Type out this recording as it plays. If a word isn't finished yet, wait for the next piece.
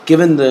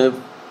given the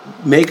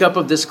makeup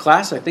of this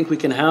class, I think we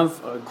can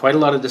have quite a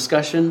lot of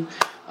discussion.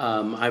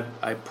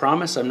 I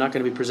promise I'm not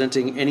going to be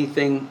presenting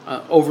anything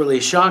overly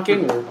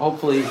shocking or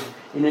hopefully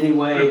in any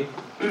way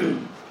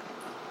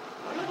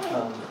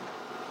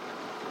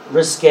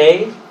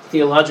risque,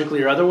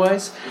 theologically or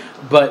otherwise,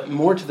 but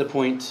more to the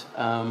point,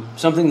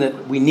 something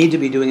that we need to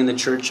be doing in the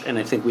church, and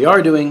I think we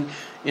are doing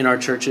in our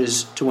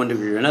churches to one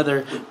degree or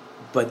another,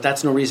 but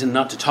that's no reason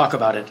not to talk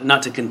about it,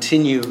 not to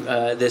continue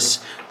this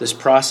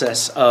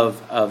process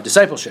of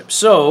discipleship.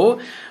 So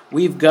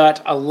we've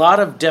got a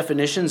lot of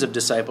definitions of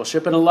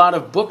discipleship and a lot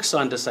of books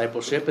on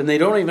discipleship, and they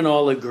don't even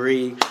all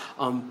agree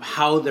on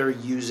how they're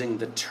using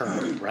the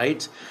term,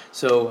 right?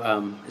 So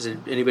has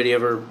anybody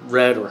ever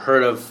read or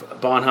heard of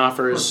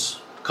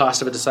Bonhoeffer's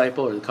Cost of a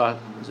Disciple, or the cost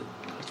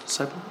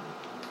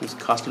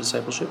of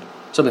discipleship?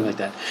 Something like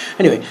that.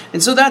 Anyway,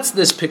 and so that's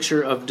this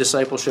picture of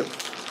discipleship.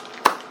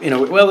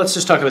 Well, let's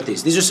just talk about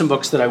these. These are some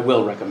books that I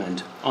will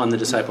recommend on the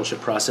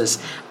discipleship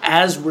process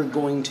as we're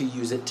going to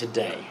use it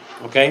today.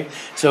 Okay?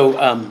 So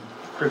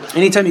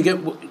anytime you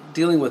get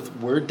dealing with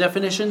word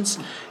definitions,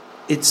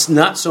 it's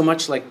not so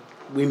much like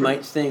we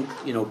might think,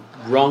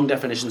 wrong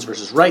definitions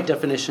versus right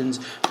definitions,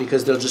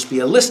 because there'll just be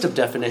a list of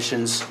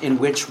definitions in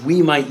which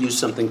we might use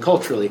something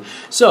culturally.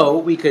 So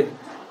we could,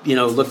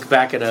 look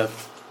back at a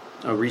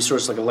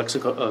resource like a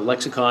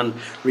lexicon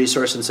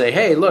resource and say,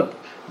 hey, look,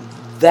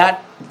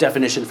 that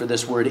definition for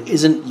this word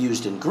isn't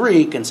used in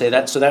Greek, and say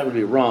that, so that would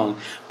be wrong.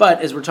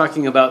 But as we're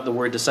talking about the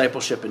word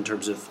discipleship in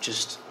terms of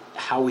just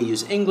how we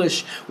use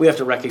English, we have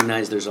to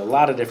recognize there's a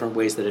lot of different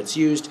ways that it's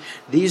used.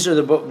 These are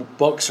the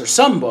books, or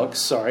some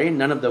books,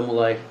 none of them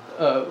will I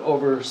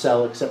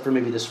oversell except for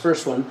maybe this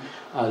first one,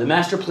 The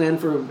Master Plan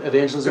for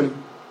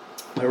Evangelism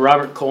by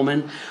Robert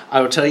Coleman.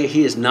 I will tell you,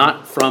 he is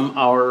not from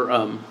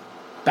our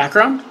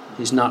background.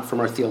 He's not from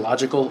our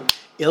theological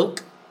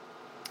ilk.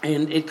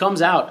 And it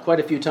comes out quite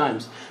a few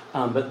times.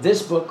 But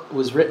this book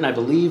was written, I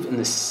believe, in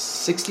the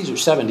 60s or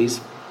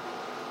 70s.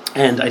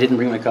 And I didn't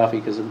bring my copy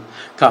because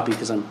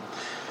I'm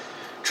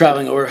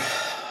traveling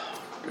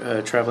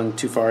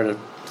too far to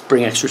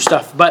bring extra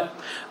stuff. But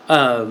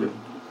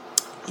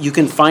you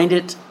can find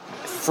it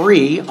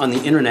free on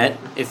the internet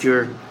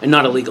and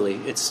not illegally.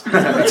 It's in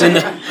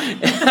the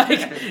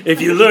if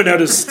you learn how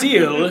to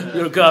steal,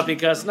 your copy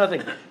costs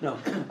nothing. No,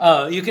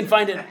 you can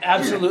find it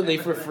absolutely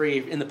for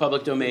free in the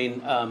public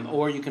domain,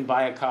 or you can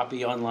buy a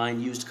copy online.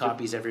 Used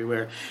copies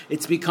everywhere.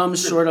 It's become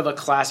sort of a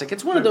classic.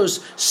 It's one of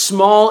those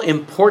small,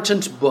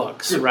 important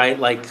books, right?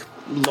 Like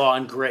Law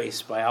and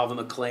Grace by Alvin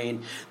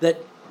McLean, that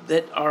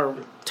are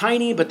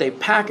tiny, but they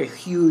pack a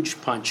huge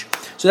punch.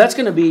 So that's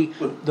going to be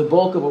the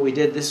bulk of what we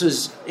did. This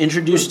was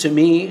introduced to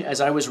me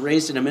as I was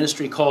raised in a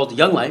ministry called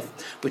Young Life,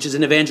 which is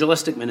an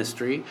evangelistic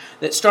ministry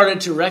that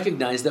started to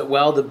recognize that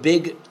while the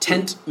big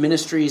tent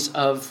ministries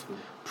of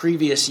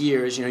previous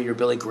years, your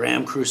Billy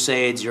Graham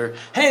crusades,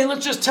 hey,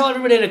 let's just tell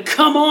everybody to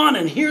come on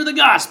and hear the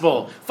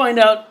gospel, find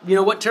out,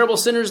 what terrible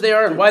sinners they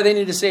are and why they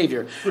need a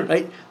savior,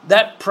 right?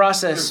 That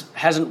process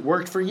hasn't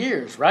worked for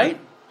years, right?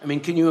 I mean,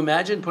 can you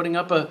imagine putting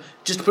up a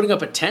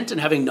tent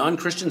and having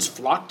non-Christians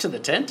flock to the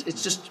tent?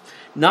 It's just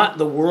not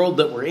the world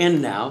that we're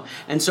in now.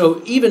 And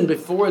so even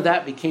before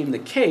that became the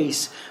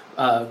case,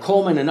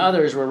 Coleman and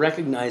others were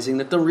recognizing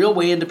that the real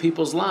way into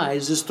people's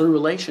lives is through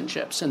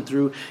relationships and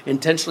through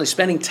intentionally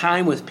spending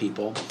time with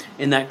people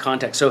in that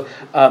context. So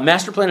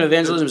Master Plan of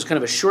Evangelism is kind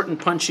of a short and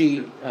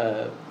punchy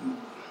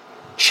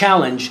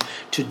challenge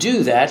to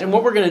do that. And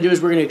what we're going to do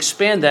is we're going to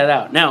expand that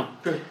out. Now,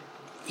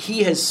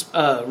 he has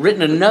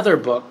written another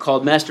book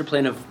called Master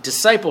Plan of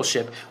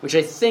Discipleship, which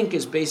I think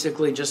is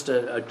basically just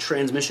a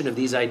transmission of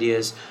these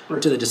ideas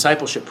to the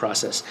discipleship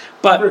process.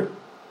 But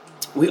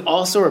we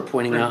also are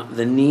pointing out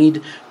the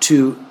need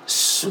to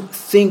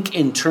think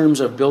in terms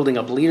of building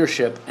up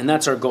leadership, and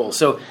that's our goal.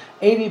 So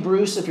A.B.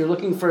 Bruce, if you're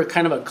looking for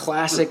kind of a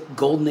classic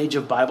golden age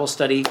of Bible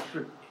study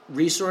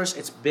resource,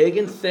 it's big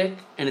and thick,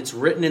 and it's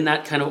written in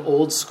that kind of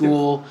old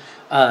school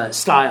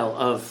style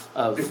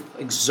of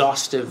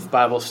exhaustive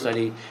Bible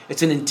study.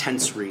 It's an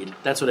intense read.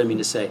 That's what I mean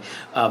to say.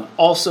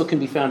 Also can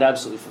be found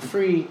absolutely for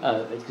free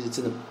because it's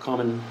in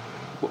the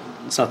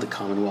it's not the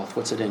Commonwealth.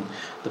 What's it in?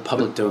 The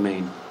public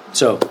domain.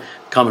 So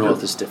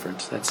Commonwealth is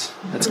different. That's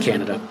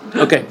Canada.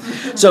 Okay.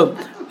 So,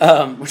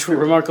 which we're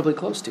remarkably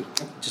close to,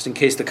 just in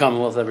case the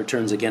Commonwealth ever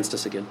turns against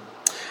us again.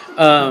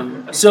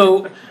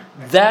 So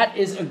that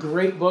is a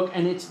great book,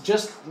 and it's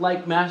just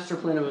like Master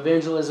Plan of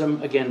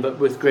Evangelism, again, but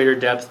with greater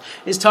depth.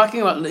 It's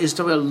talking about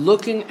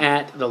looking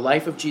at the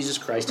life of Jesus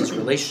Christ, his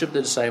relationship to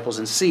the disciples,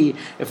 and see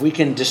if we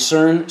can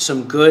discern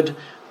some good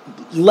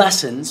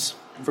lessons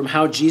from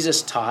how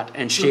Jesus taught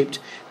and shaped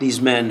these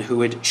men who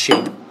would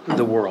shape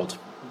the world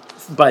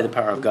by the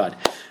power of God.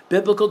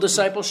 Biblical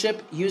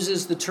discipleship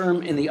uses the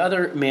term in the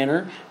other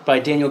manner by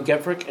Daniel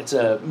Gefrick. It's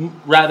a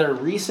rather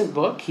recent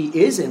book. He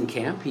is in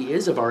camp. He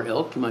is of our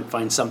ilk. You might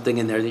find something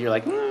in there that you're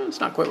like, it's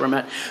not quite where I'm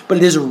at. But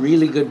it is a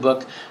really good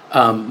book,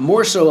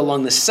 more so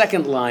along the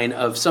second line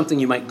of something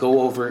you might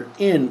go over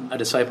in a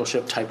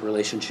discipleship type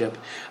relationship.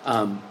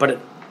 But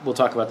we'll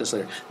talk about this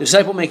later. The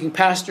disciple-making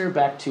pastor,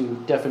 back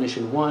to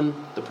definition 1,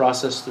 the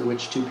process through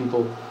which two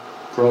people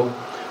grow,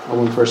 or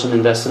one person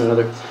invests in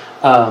another.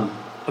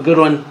 A good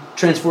one,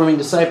 Transforming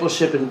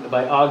Discipleship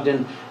by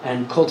Ogden,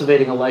 and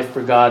Cultivating a Life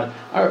for God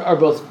are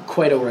both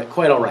quite all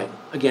right.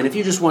 Again, if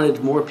you just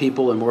wanted more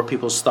people and more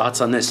people's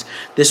thoughts on this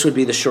would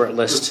be the short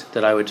list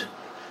that I would,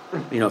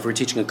 if we're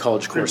teaching a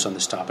college course on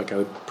this topic, I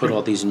would put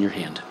all these in your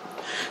hand.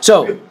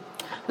 So,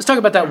 let's talk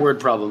about that word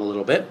problem a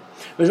little bit.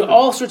 There's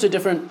all sorts of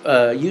different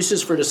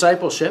uses for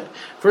discipleship.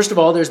 First of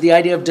all, there's the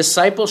idea of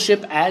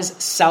discipleship as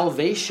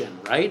salvation,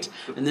 right?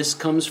 And this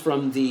comes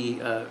from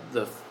the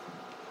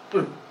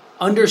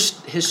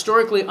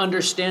historically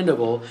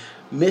understandable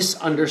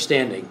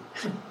misunderstanding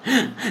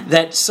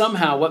that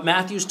somehow what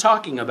Matthew's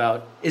talking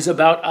about is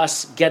about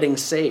us getting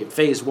saved,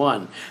 phase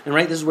 1. And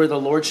right, this is where the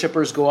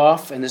Lordshippers go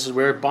off, and this is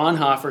where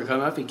Bonhoeffer came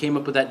up. He came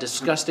up with that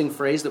disgusting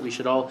phrase that we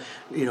should all,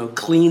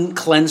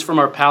 cleanse from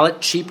our palate,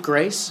 cheap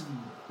grace,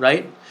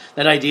 right?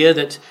 That idea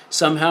that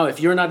somehow if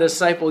you're not a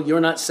disciple, you're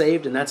not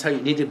saved, and that's how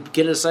you need to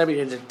get a disciple.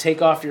 You need to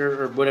take off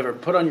or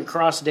put on your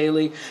cross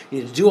daily. You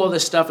need to do all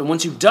this stuff, and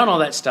once you've done all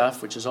that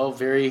stuff, which is all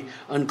very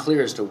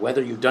unclear as to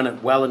whether you've done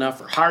it well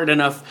enough or hard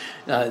enough,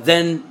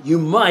 then you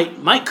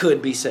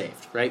could be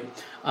saved, right?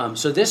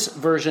 So this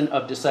version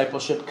of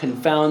discipleship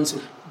confounds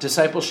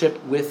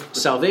discipleship with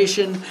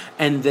salvation,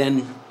 and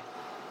then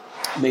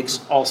makes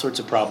all sorts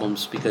of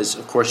problems because,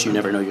 of course, you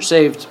never know you're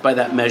saved by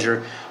that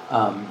measure,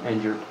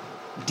 and you're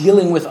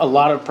dealing with a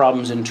lot of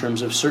problems in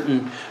terms of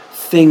certain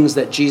things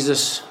that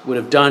Jesus would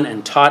have done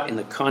and taught in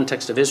the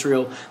context of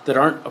Israel that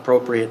aren't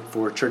appropriate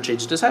for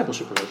church-age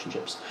discipleship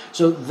relationships.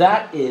 So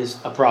that is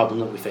a problem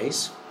that we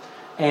face.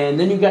 And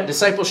then you've got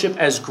discipleship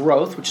as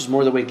growth, which is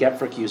more the way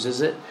Gefrick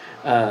uses it.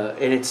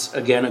 And it's,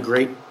 again, a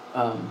great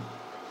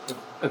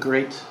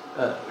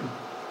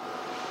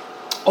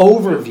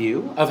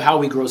overview of how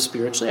we grow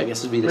spiritually, I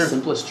guess would be the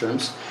simplest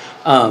terms.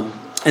 And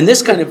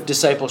this kind of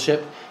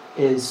discipleship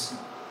is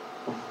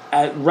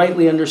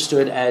rightly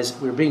understood as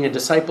we're being a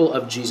disciple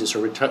of Jesus,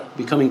 or we're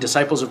becoming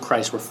disciples of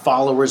Christ. We're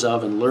followers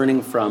of and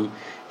learning from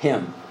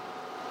him.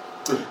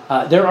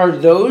 There are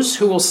those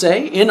who will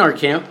say in our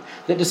camp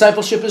that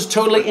discipleship is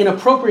totally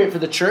inappropriate for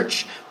the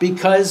church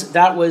because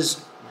that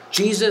was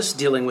Jesus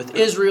dealing with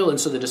Israel, and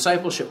so the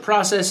discipleship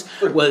process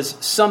was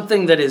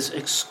something that is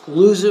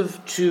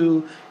exclusive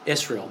to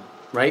Israel,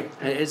 right?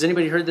 Has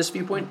anybody heard this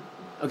viewpoint?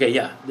 Okay,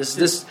 yeah.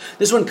 This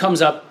one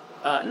comes up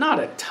not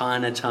a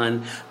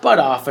ton, but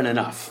often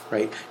enough,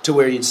 right? To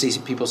where you'd see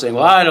people saying,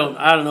 well, I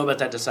don't know about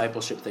that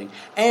discipleship thing.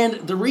 And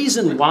the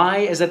reason why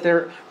is that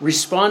they're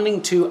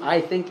responding to,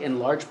 I think in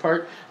large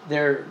part,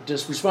 they're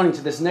just responding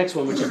to this next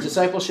one, which is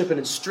discipleship in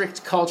its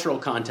strict cultural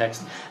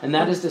context. And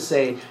that is to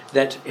say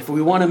that if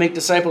we want to make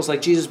disciples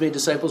like Jesus made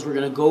disciples, we're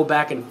going to go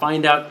back and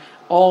find out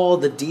all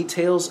the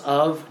details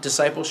of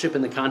discipleship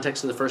in the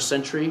context of the first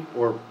century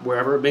or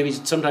wherever, maybe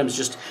sometimes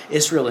just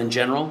Israel in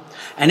general.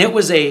 And it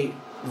was a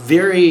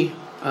very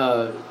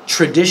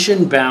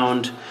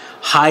tradition-bound,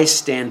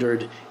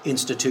 high-standard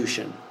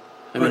institution.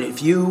 I mean,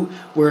 if you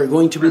were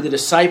going to be the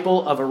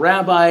disciple of a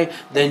rabbi,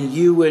 then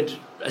you would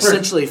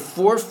essentially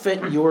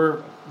forfeit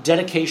your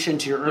dedication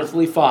to your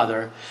earthly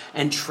father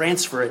and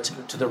transfer it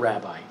to the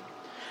rabbi.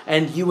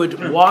 And you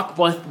would walk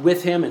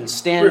with him and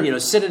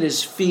stand, sit at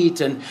his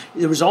feet, and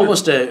there was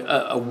almost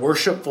a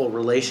worshipful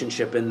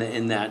relationship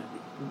in that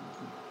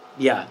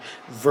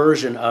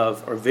version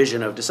of or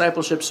vision of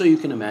discipleship. So you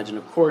can imagine,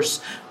 of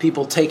course,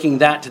 people taking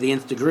that to the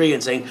nth degree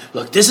and saying,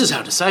 look, this is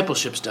how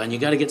discipleship's done. You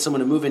got to get someone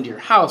to move into your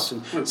house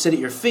and sit at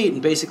your feet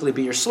and basically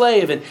be your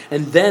slave,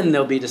 and then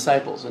they'll be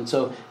disciples. And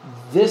so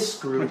this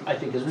group, I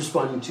think, is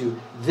responding to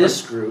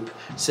this group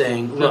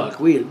saying, look,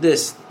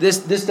 this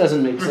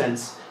doesn't make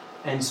sense.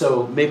 And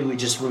so maybe we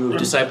just remove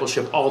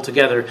discipleship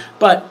altogether.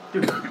 But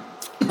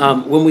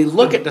when we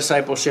look at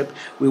discipleship,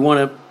 we want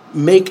to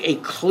make a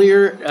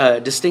clear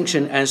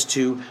distinction as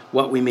to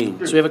what we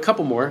mean. So we have a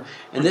couple more,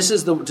 and this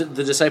is the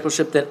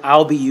discipleship that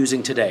I'll be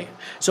using today.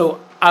 So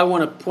I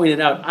want to point it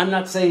out. I'm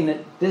not saying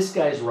that this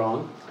guy's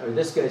wrong, or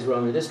this guy's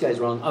wrong, or this guy's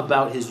wrong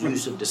about his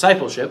use of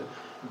discipleship,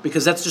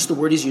 because that's just the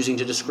word he's using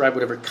to describe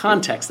whatever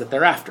context that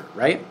they're after,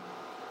 right?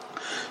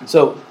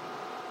 So,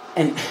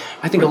 and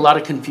I think a lot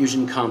of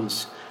confusion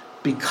comes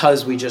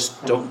because we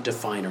just don't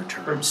define our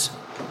terms,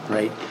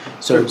 right?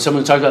 So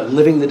someone talks about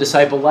living the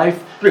disciple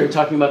life. We're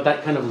talking about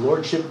that kind of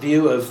lordship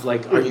view of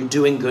like, are you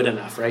doing good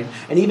enough, right?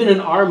 And even in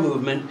our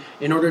movement,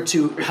 in order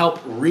to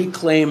help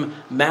reclaim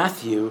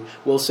Matthew,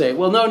 we'll say,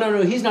 well,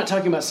 no, he's not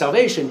talking about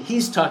salvation.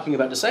 He's talking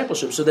about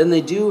discipleship. So then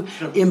they do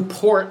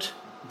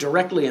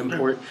directly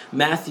import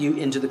Matthew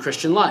into the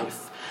Christian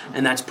life.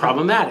 And that's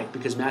problematic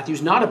because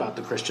Matthew's not about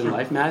the Christian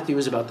life. Matthew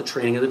is about the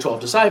training of the 12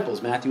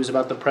 disciples. Matthew is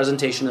about the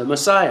presentation of the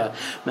Messiah.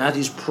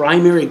 Matthew's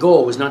primary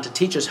goal was not to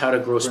teach us how to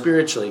grow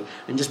spiritually.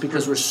 And just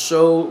because we're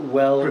so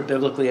well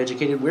biblically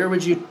educated, where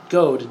would you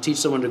go to teach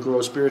someone to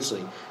grow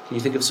spiritually? Can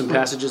you think of some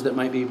passages that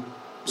might be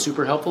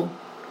super helpful?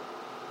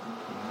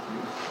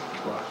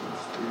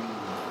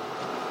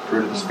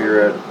 Fruit of the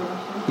Spirit.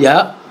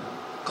 Yeah.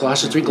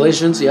 Colossians 3,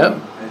 Galatians, yeah.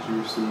 As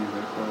you receive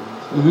that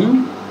Christ.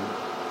 Mm-hmm.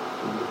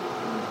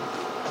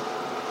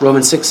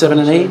 Romans 6, 7,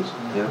 and 8.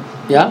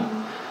 Yeah.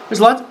 Yeah? There's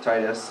a lot.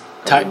 Titus.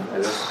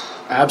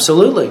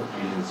 Absolutely.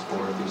 Ephesians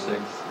 4 through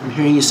 6. I'm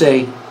hearing you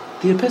say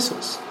the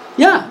epistles.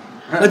 Yeah,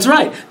 that's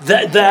right.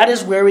 That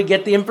is where we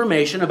get the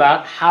information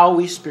about how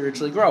we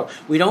spiritually grow.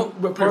 We don't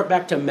report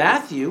back to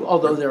Matthew,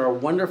 although there are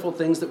wonderful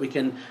things that we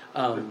can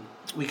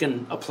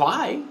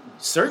apply,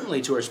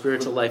 certainly to our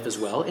spiritual life as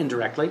well,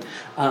 indirectly.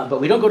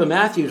 But we don't go to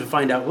Matthew to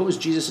find out what was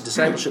Jesus'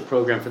 discipleship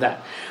program for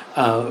that,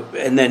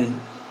 and then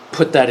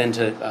put that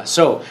into us.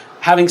 So,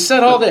 having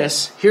said all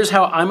this, here's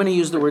how I'm going to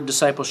use the word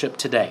discipleship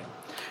today.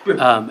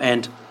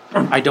 And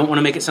I don't want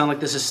to make it sound like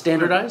this is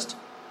standardized,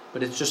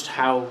 but it's just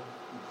how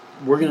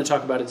we're going to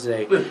talk about it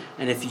today.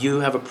 And if you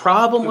have a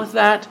problem with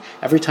that,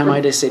 every time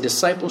I say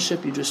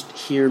discipleship, you just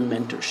hear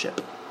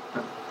mentorship.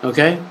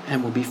 Okay?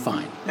 And we'll be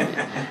fine.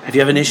 If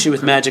you have an issue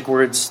with magic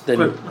words,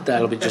 then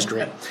that'll be just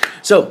great.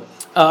 So,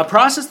 a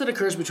process that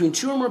occurs between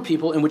two or more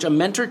people in which a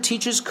mentor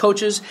teaches,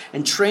 coaches,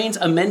 and trains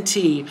a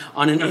mentee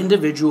on an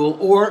individual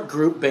or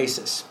group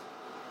basis.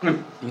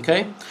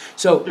 Okay?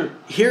 So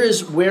here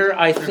is where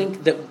I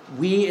think that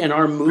we in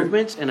our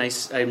movement, and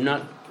I'm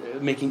not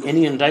making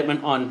any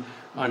indictment on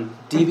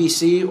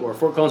DBC or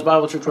Fort Collins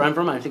Bible Church where I'm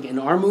from, I think in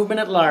our movement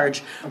at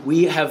large,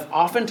 we have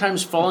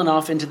oftentimes fallen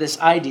off into this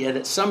idea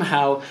that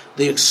somehow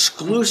the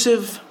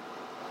exclusive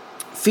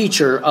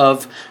feature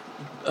of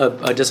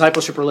a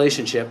discipleship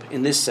relationship,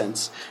 in this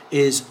sense,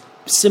 is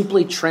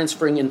simply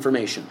transferring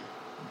information.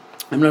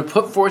 I'm going to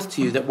put forth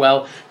to you that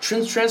while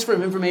transfer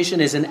of information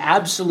is an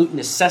absolute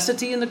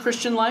necessity in the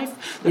Christian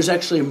life, there's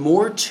actually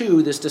more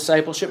to this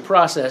discipleship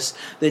process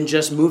than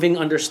just moving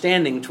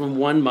understanding from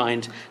one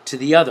mind to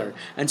the other.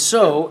 And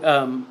so,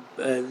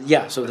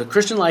 so the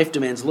Christian life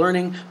demands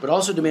learning, but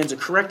also demands a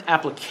correct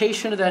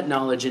application of that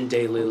knowledge in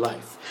daily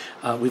life.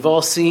 We've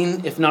all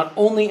seen, if not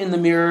only in the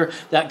mirror,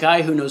 that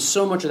guy who knows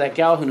so much or that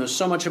gal who knows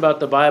so much about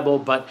the Bible,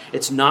 but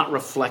it's not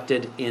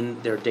reflected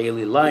in their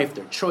daily life,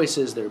 their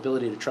choices, their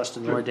ability to trust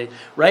in the Lord.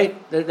 Right?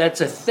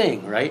 That's a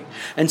thing, right?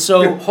 And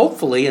so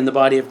hopefully in the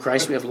body of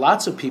Christ, we have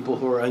lots of people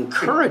who are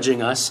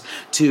encouraging us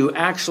to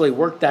actually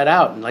work that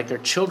out. And like our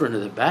children are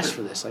the best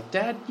for this. Like,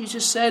 Dad, you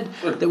just said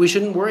that we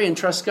shouldn't worry and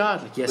trust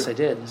God. Like, yes, I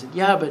did. I said,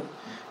 yeah, but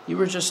you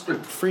were just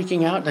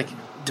freaking out. Like,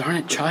 darn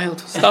it, child,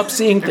 stop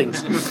seeing things.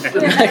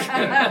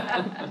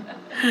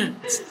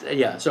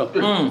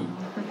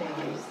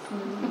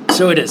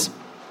 So it is.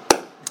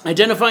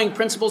 Identifying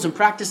principles and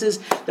practices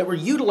that were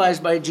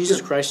utilized by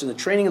Jesus Christ in the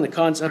training and the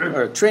concept,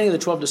 or training of the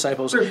 12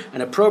 disciples,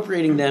 and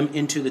appropriating them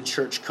into the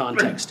church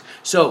context.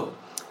 So,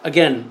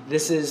 again,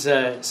 this is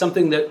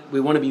something that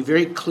we want to be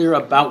very clear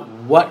about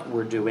what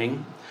we're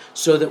doing,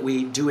 so that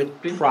we do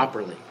it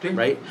properly,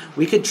 right?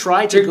 We could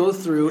try to go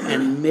through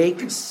and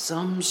make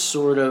some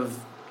sort of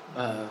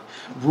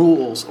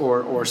rules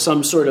or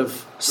some sort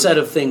of set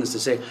of things to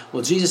say,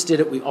 well, Jesus did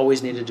it, we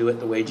always need to do it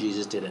the way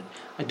Jesus did it.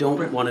 I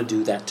don't want to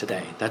do that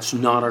today. That's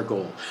not our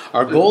goal.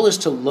 Our goal is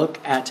to look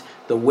at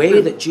the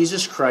way that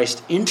Jesus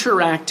Christ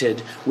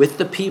interacted with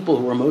the people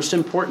who are most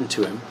important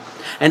to him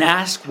and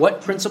ask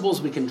what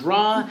principles we can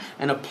draw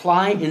and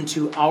apply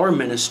into our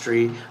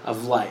ministry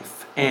of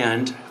life.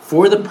 And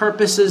for the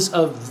purposes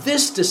of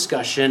this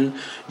discussion,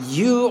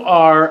 you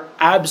are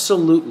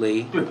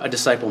absolutely a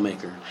disciple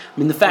maker. I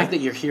mean, the fact that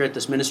you're here at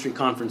this ministry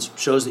conference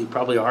shows that you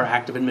probably are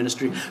active in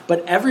ministry,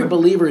 but every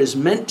believer is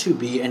meant to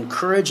be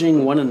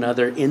encouraging one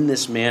another in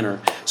this manner.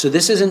 So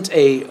this isn't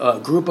a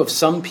group of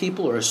some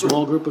people or a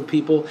small group of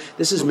people.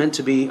 This is meant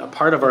to be a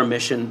part of our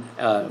mission.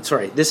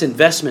 This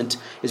investment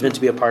is meant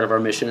to be a part of our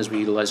mission as we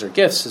utilize our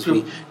gifts, as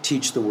we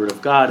teach the Word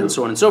of God, and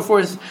so on and so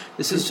forth.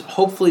 This is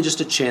hopefully just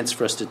a chance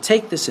for us to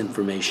take this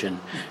information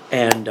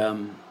and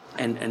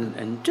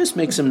just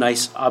make some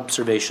nice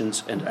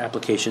observations and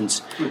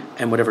applications,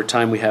 and whatever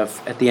time we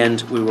have at the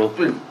end, we will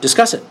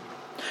discuss it.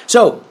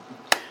 So,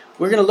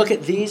 we're going to look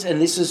at these,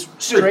 and this is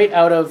straight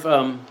out of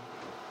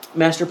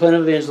Master Plan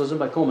of Evangelism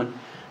by Coleman.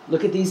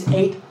 Look at these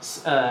eight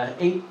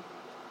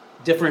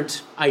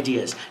different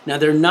ideas. Now,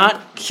 they're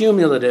not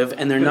cumulative,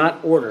 and they're not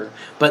order,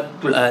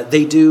 but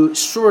they do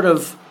sort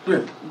of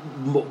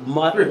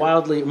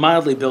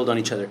mildly build on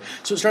each other.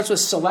 So it starts with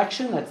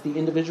selection. That's the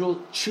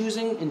individual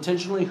choosing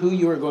intentionally who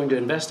you are going to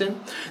invest in.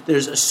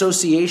 There's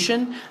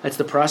association. That's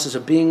the process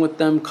of being with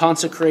them.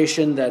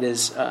 Consecration. That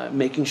is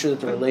making sure that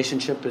the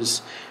relationship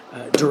is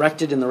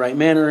directed in the right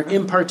manner.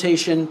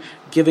 Impartation,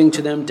 giving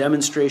to them.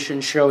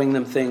 Demonstration, showing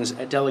them things.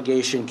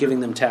 Delegation,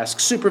 giving them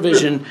tasks.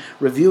 Supervision,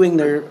 reviewing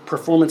their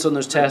performance on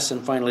those tasks.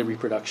 And finally,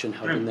 reproduction,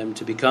 helping them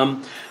to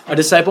become a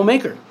disciple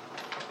maker.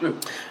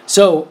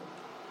 So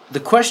the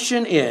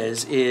question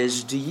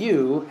is do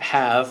you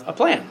have a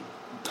plan?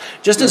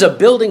 Just as a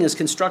building is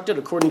constructed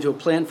according to a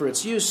plan for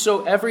its use,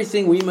 so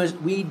everything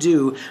we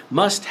do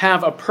must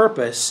have a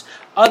purpose.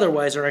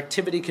 Otherwise, our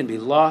activity can be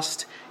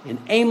lost in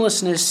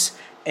aimlessness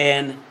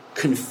and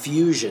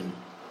confusion.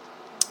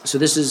 So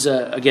this is,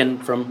 again,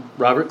 from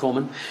Robert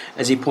Coleman,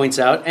 as he points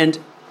out. And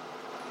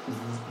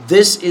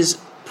this is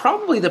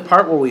probably the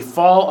part where we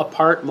fall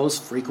apart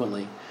most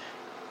frequently.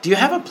 Do you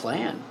have a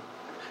plan?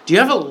 Do you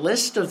have a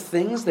list of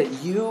things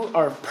that you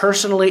are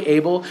personally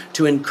able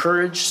to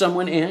encourage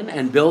someone in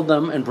and build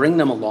them and bring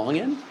them along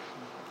in?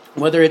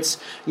 Whether it's,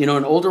 an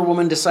older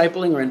woman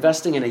discipling or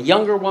investing in a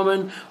younger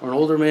woman, or an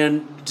older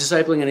man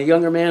discipling in a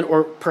younger man,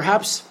 or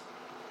perhaps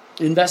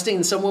investing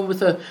in someone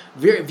with a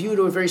view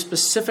to a very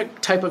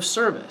specific type of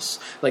service,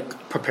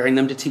 like preparing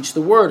them to teach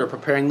the word or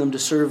preparing them to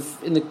serve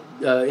in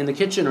the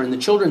kitchen or in the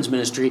children's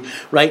ministry,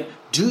 right?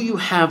 Do you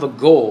have a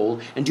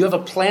goal, and do you have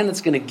a plan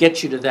that's going to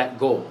get you to that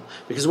goal?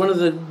 Because one of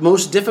the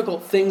most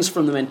difficult things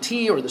from the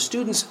mentee or the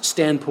student's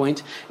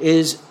standpoint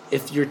is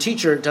if your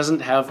teacher doesn't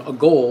have a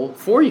goal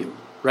for you,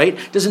 right?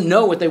 Doesn't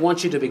know what they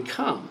want you to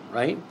become,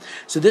 right?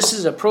 So this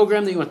is a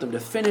program that you want them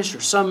to finish,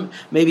 or some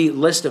maybe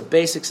list of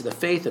basics of the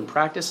faith and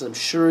practice. I'm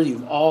sure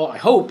you've all, I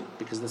hope,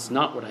 because that's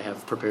not what I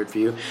have prepared for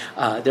you,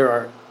 there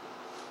are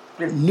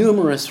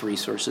numerous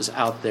resources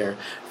out there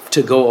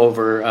to go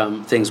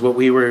over things. What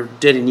we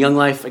did in Young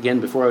Life,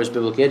 again, before I was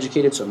biblically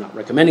educated, so I'm not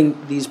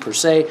recommending these per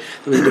se.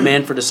 There was a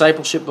demand for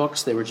discipleship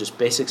books. They were just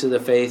basics of the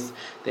faith.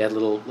 They had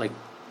little,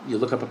 you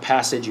look up a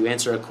passage, you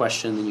answer a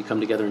question, then you come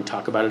together and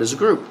talk about it as a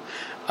group.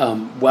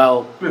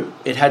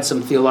 It had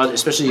some theological,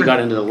 especially you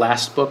got into the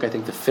last book, I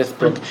think the 5th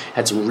book,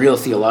 had some real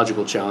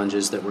theological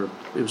challenges it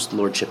was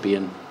Lord Chippy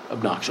and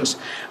obnoxious.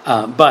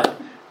 But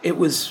it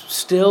was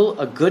still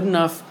a good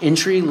enough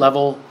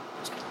entry-level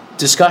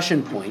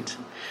discussion point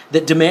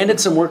that demanded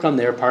some work on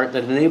their part,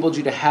 that enabled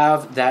you to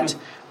have that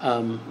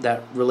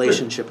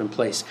relationship in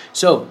place.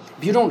 So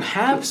if you don't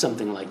have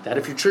something like that,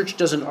 if your church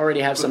doesn't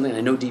already have something,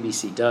 I know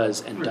DBC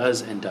does,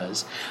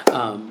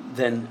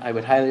 then I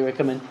would highly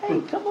recommend,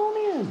 hey, come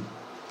on in.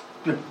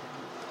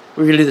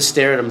 We're going to do the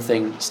stare at her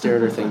thing,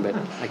 but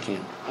I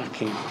can't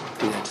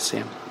do that to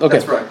Sam. Okay.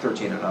 That's right,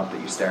 13 and up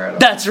that you stare at them.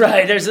 That's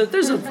right, there's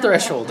a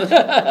threshold.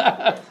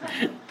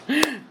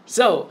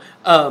 So,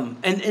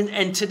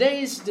 and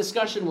today's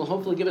discussion will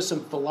hopefully give us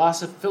some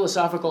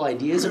philosophical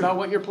ideas about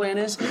what your plan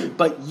is,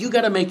 but you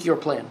got to make your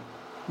plan.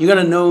 You got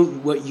to know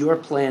what your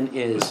plan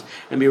is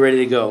and be ready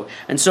to go.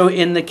 And so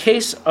in the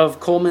case of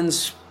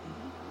Coleman's,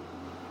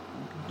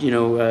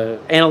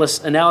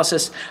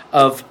 analysis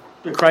of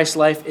Christ's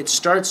life, it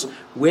starts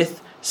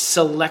with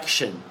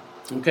selection,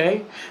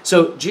 okay?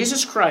 So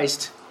Jesus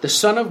Christ, the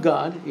Son of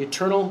God, the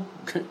eternal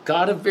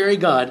God of very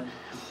God,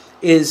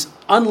 is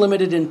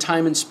unlimited in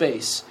time and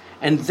space.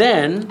 And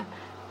then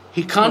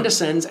he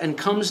condescends and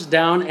comes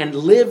down and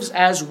lives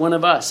as one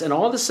of us. And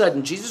all of a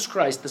sudden, Jesus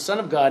Christ, the Son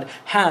of God,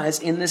 has,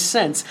 in this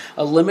sense,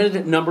 a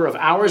limited number of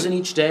hours in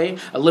each day,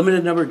 a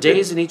limited number of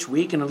days in each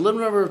week, and a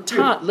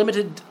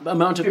limited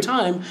amount of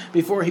time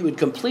before he would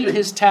complete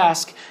his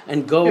task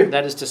and go,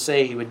 that is to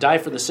say, he would die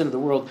for the sin of the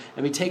world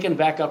and be taken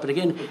back up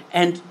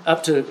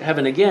to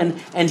heaven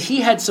again. And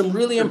he had some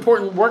really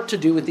important work to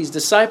do with these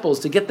disciples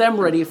to get them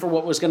ready for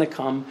what was going to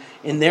come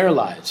in their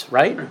lives,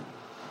 right?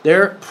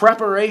 Their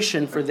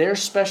preparation for their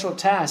special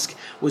task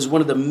was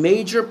one of the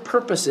major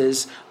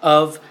purposes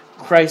of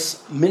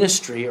Christ's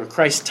ministry or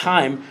Christ's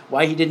time,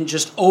 why he didn't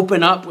just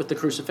open up with the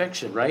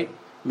crucifixion, right?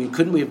 I mean,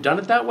 couldn't we have done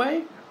it that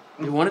way?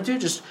 If we wanted to,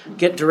 just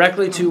get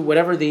directly to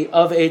whatever the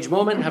of-age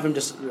moment, have him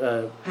just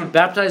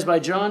baptized by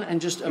John, and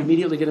just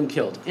immediately get him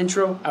killed.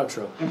 Intro,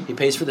 outro. He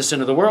pays for the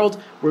sin of the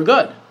world, we're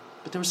good.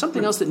 But there was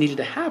something else that needed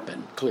to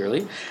happen,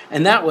 clearly,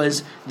 and that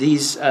was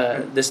this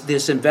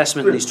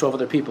investment in these 12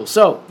 other people.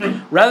 So,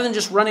 rather than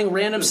just running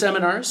random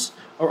seminars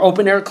or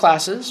open-air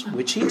classes,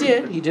 which he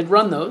did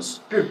run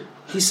those,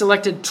 he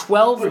selected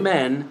 12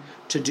 men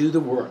to do the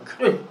work.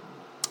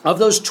 Of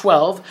those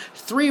 12,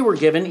 3 were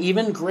given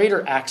even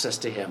greater access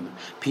to him,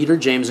 Peter,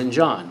 James, and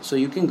John. So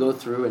you can go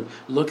through and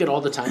look at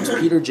all the times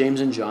Peter, James,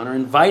 and John are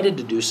invited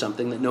to do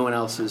something that no one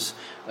else is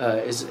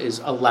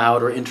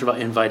allowed or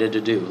invited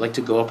to do, like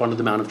to go up onto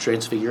the Mount of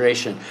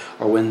Transfiguration,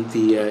 or when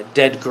the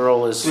dead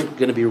girl is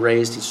going to be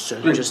raised,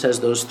 he just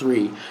has those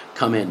 3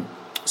 come in.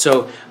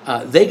 So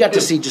they got to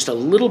see just a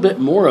little bit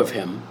more of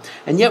him,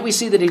 and yet we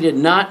see that he did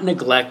not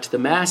neglect the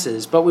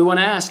masses. But we want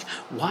to ask,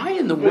 why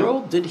in the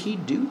world did he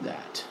do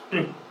that?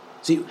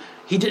 See,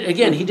 he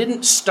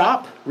didn't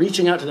stop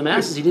reaching out to the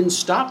masses. He didn't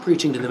stop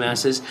preaching to the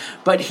masses,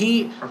 but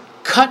he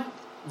cut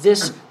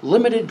this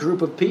limited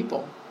group of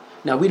people.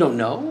 Now, we don't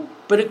know,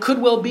 but it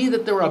could well be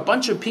that there were a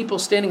bunch of people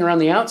standing around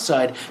the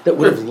outside that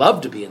would have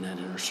loved to be in that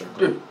inner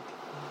circle.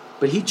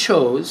 But he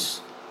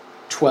chose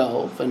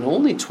 12, and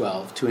only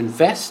 12, to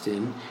invest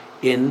in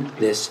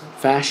this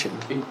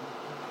fashion.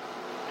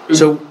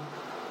 So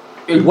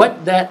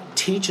what that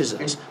teaches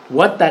us,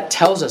 what that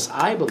tells us,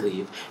 I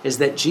believe, is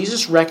that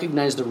Jesus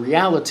recognized the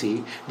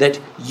reality that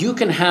you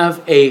can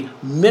have a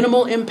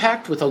minimal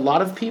impact with a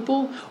lot of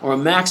people or a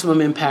maximum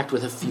impact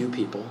with a few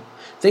people.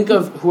 Think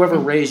of whoever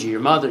raised you, your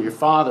mother, your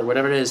father,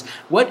 whatever it is.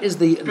 What is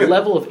the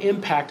level of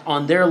impact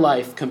on their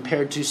life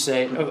compared to,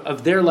 say,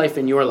 of their life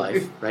in your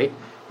life, right?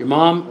 Your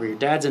mom or your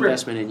dad's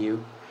investment in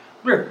you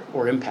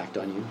or impact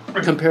on you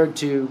compared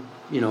to,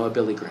 a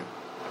Billy Graham.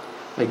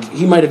 Like,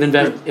 he might have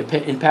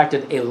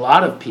impacted a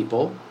lot of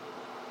people,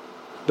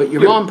 but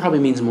your mom probably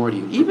means more to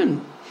you.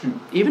 Even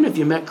Even if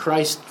you met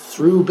Christ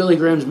through Billy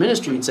Graham's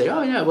ministry, you'd say,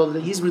 oh yeah, well,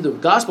 he's where the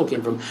gospel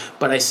came from.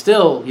 But I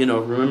still,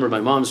 remember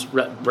my mom's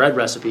bread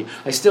recipe.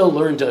 I still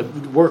learned to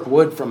work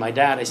wood from my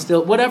dad. I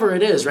still, whatever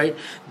it is, right?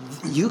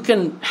 You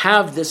can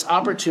have this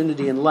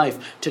opportunity in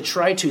life to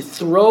try to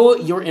throw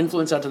your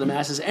influence out to the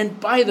masses. And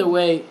by the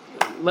way,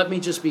 let me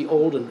just be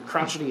old and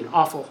crotchety and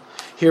awful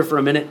here for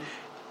a minute.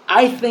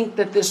 I think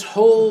that this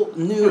whole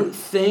new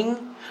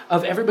thing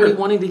of everybody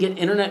wanting to get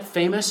internet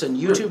famous and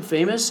YouTube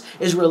famous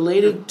is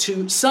related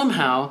to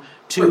somehow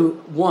to,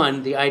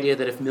 one, the idea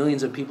that if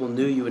millions of people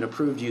knew you and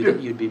approved you, that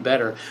you'd be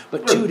better.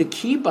 But two, to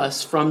keep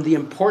us from the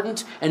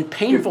important and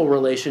painful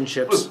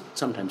relationships,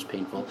 sometimes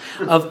painful,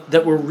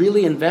 that we're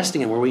really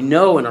investing in, where we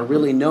know and are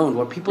really known,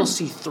 where people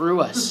see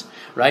through us,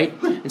 right?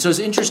 And so it's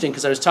interesting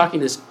because I was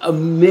talking to this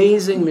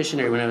amazing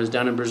missionary when I was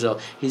down in Brazil.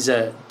 He's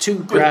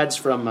two grads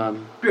from,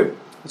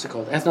 what's it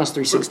called? Ethnos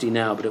 360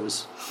 now, but it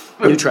was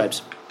New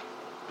Tribes.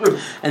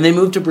 And they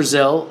moved to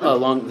Brazil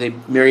they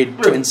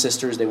married twin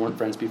sisters. They weren't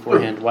friends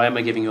beforehand. Why am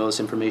I giving you all this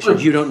information?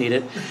 You don't need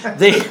it.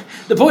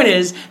 The point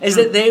is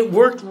that they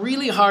worked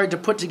really hard to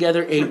put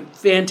together a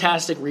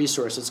fantastic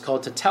resource. It's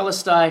called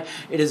Tetelestai.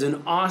 It is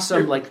an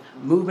awesome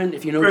movement.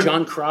 If you know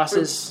John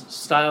Cross's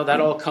style,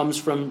 that all comes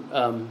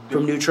from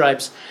New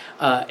Tribes.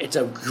 It's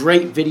a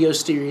great video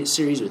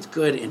series with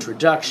good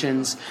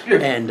introductions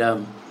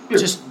and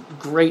just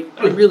great.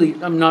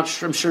 I'm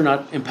sure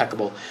not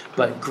impeccable,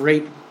 but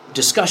great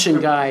discussion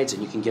guides,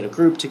 and you can get a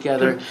group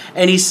together.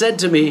 And he said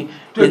to me,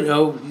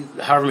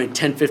 however many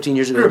 10, 15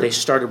 years ago they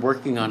started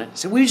working on it.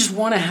 So we just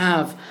want to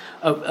have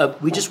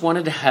we just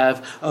wanted to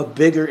have a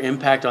bigger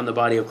impact on the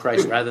body of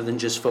Christ rather than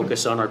just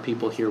focus on our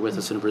people here with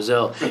us in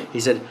Brazil. He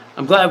said,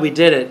 I'm glad we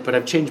did it, but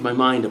I've changed my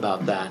mind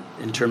about that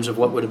in terms of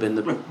what would have been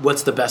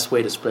what's the best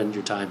way to spend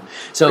your time.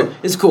 So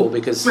it's cool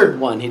because,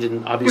 one, he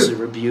didn't obviously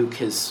rebuke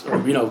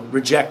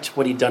reject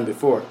what he'd done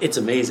before. It's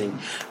amazing.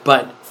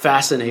 But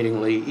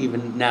fascinatingly,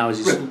 even now as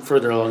he's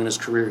further along in his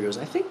career, he goes,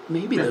 I think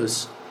maybe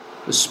those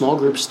small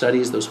group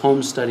studies, those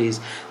home studies,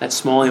 that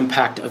small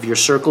impact of your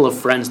circle of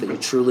friends that you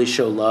truly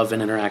show love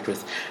and interact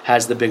with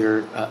has the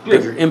bigger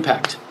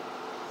impact.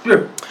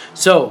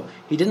 So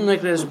he didn't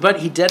like this,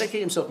 but he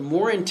dedicated himself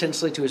more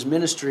intensely to his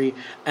ministry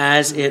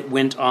as it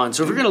went on.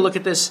 So if we're going to look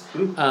at this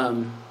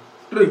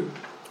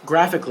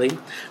graphically,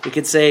 we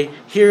could say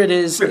here it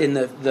is in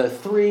the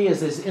three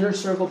is this inner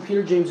circle,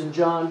 Peter, James, and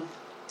John.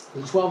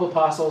 The 12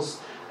 apostles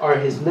are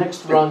his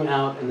next rung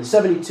out, and the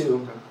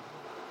 72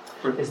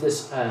 is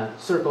this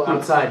circle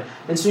outside.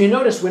 And so you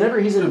notice whenever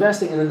he's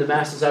investing, and then the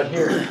masses out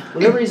here,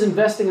 whenever he's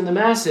investing in the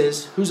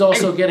masses, who's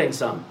also getting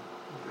some?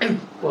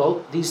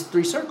 Well, these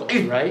three circles,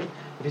 right?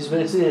 If he's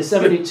investing in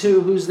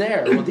 72, who's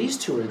there? Well, these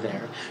two are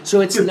there.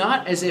 So it's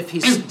not as if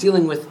he's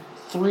dealing with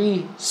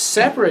three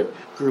separate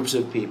groups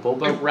of people,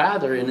 but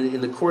rather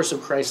in the course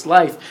of Christ's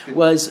life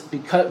was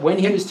because when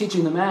he was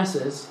teaching the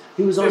masses,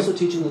 he was also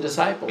teaching the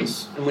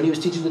disciples. And when he was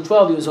teaching the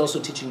 12, he was also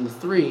teaching the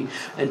three.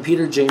 And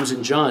Peter, James,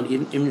 and John,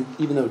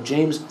 even though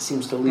James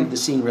seems to leave the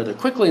scene rather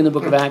quickly in the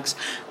book of Acts,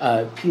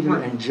 Peter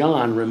and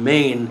John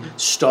remain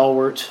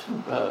stalwart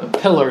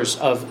pillars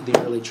of the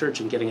early church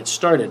in getting it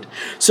started.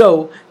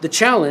 So the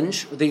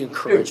challenge, the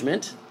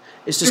encouragement,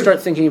 is to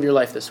start thinking of your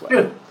life this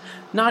way.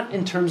 Not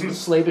in terms of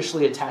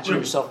slavishly attaching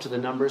yourself to the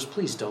numbers.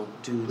 Please don't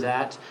do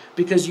that.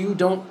 Because you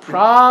don't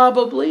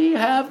probably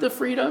have the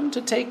freedom to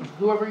take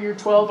whoever your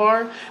 12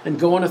 are and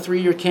go on a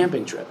 3-year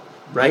camping trip,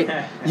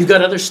 right? You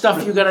got other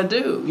stuff you got to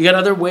do. You got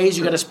other ways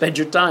you got to spend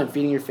your time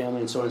feeding your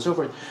family and so on and so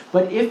forth.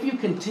 But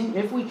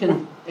if we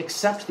can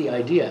accept the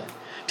idea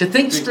to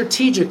think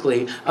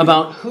strategically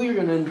about who you're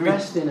going to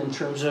invest in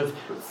terms of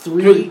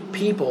 3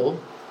 people,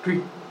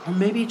 or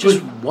maybe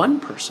just 1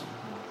 person,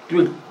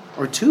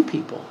 or 2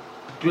 people.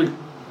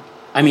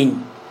 I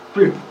mean,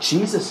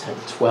 Jesus had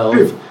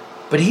 12,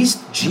 but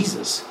he's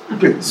Jesus.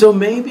 So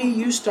maybe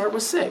you start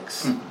with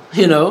 6.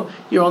 You're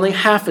only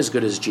half as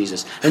good as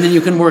Jesus. And then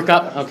you can work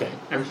up. Okay,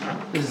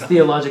 this is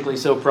theologically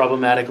so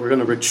problematic. We're going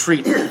to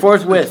retreat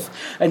forthwith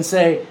and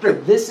say,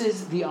 this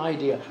is the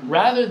idea.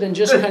 Rather than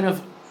just kind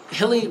of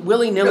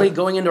willy-nilly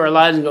going into our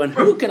lives and going,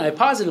 who can I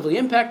positively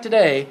impact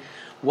today?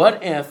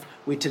 What if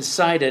we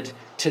decided,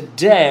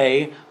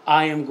 today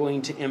I am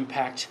going to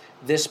impact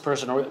this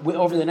person, or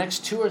over the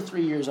next 2 or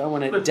 3 years, I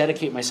want to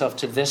dedicate myself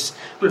to this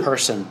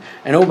person.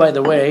 And oh, by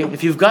the way,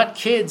 if you've got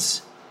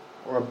kids,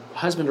 or a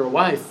husband or a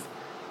wife,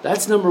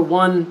 that's number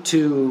 1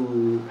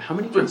 to, how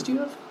many kids do you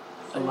have?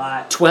 A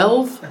lot.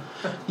 12?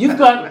 You've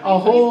got a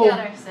whole,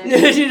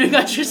 You've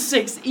got your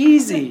 6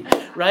 easy,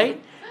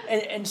 right?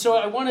 And so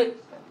I want to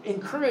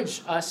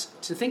encourage us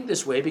to think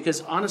this way, because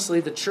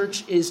honestly, the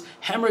church is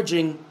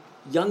hemorrhaging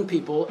young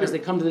people as they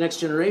come to the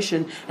next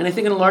generation. And I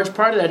think in a large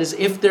part of that is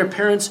if their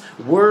parents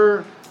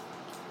were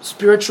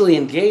spiritually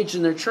engaged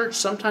in their church,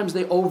 sometimes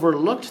they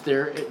overlooked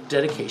their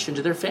dedication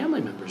to their family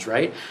members,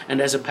 right?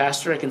 And as a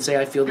pastor, I can say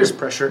I feel this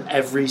pressure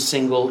every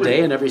single day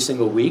and every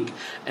single week,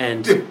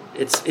 and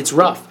it's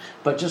rough.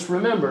 But just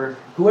remember,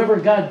 whoever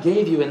God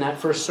gave you in that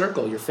first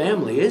circle, your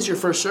family is your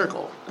first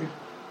circle.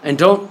 And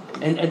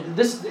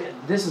this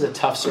is a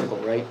tough circle,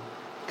 right?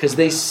 because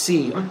they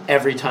see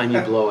every time you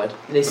blow it.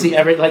 They see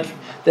they're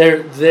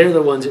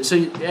the ones. So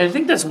I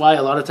think that's why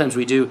a lot of times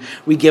we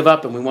give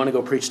up and we want to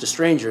go preach to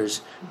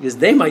strangers, because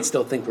they might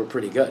still think we're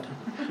pretty good.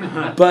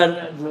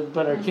 But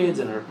our kids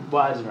and our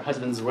wives and our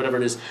husbands or whatever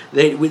it is,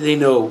 they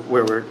know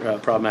where we're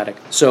problematic.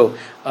 So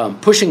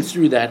pushing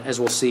through that,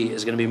 as we'll see,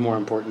 is going to be more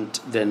important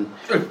than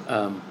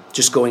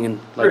just going in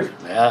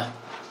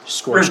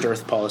scorched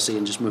earth policy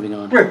and just moving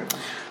on.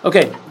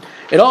 Okay,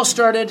 it all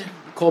started,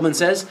 Coleman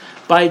says,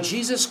 by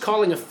Jesus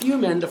calling a few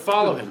men to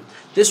follow him.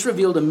 This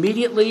revealed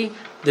immediately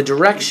the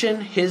direction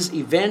his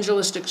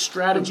evangelistic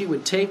strategy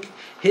would take.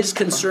 His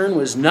concern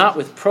was not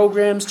with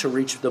programs to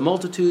reach the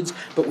multitudes,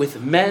 but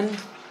with men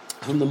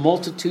whom the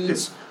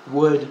multitudes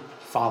would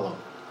follow.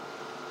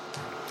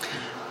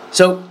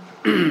 So,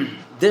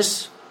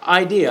 this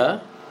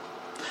idea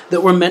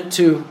that we're meant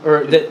to,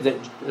 or that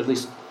at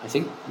least I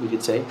think we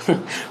could say,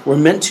 we're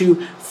meant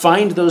to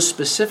find those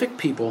specific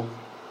people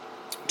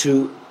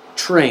to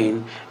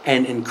train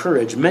and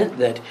encourage, meant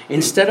that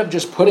instead of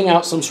just putting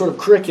out some sort of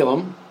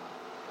curriculum,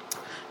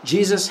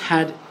 Jesus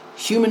had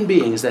human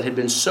beings that had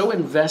been so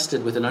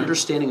invested with an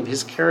understanding of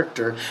his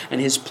character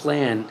and his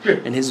plan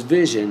and his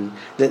vision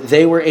that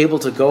they were able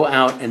to go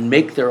out and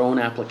make their own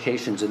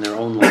applications in their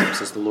own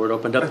lives as the Lord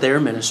opened up their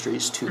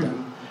ministries to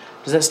them.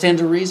 Does that stand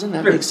to reason?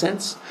 That makes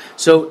sense?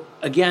 So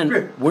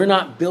again, we're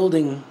not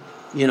building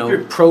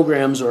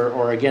programs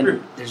or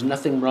again, there's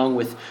nothing wrong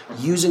with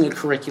using a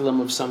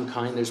curriculum of some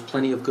kind. There's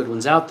plenty of good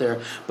ones out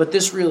there. But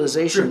this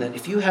realization that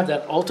if you have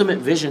that ultimate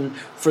vision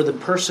for the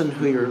person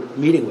who you're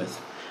meeting with,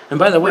 and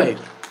by the way,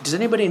 does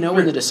anybody know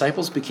when the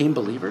disciples became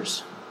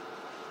believers?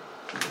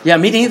 Yeah,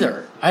 me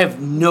neither. I have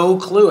no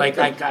clue. I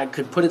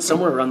could put it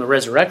somewhere around the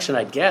resurrection,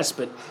 I'd guess,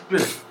 but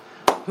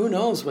who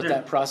knows what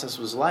that process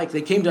was like.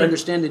 They came to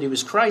understand that he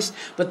was Christ,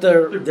 but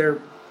their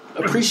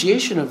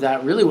appreciation of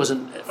that really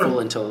wasn't full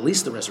until at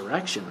least the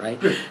resurrection, right?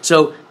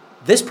 So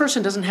this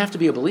person doesn't have to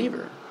be a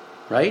believer,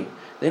 right?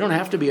 They don't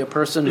have to be a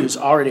person who's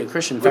already a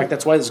Christian. In fact,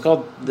 that's why this is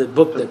called, the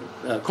book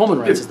that Coleman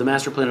writes is The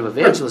Master Plan of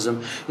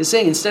Evangelism, is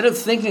saying instead of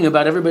thinking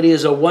about everybody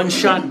as a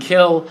one-shot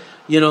kill,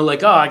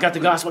 I got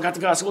the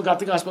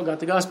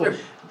gospel,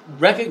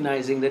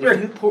 recognizing that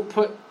if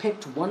you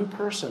picked one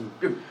person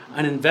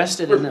and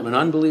invested in them, an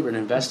unbeliever, and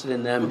invested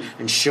in them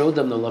and showed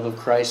them the love of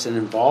Christ and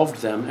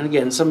involved them, and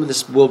again, some of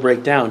this will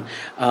break down,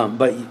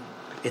 but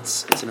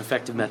it's an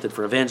effective method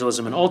for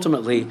evangelism and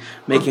ultimately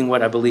making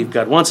what I believe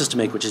God wants us to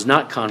make, which is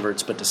not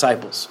converts, but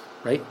disciples,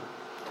 right?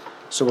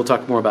 So we'll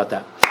talk more about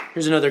that.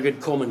 Here's another good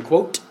Coleman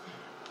quote.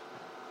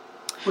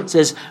 It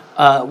says,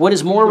 what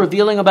is more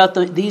revealing about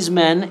these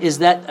men is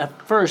that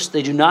at first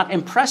they do not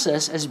impress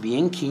us as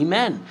being key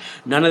men.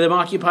 None of them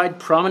occupied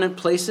prominent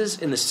places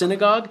in the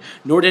synagogue,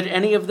 nor did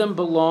any of them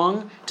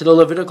belong to the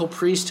Levitical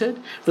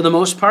priesthood. For the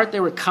most part, they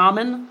were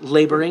common,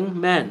 laboring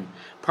men,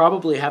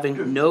 probably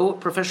having no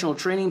professional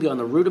training beyond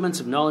the rudiments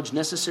of knowledge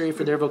necessary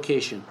for their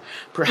vocation.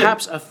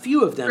 Perhaps a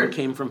few of them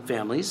came from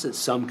families that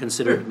some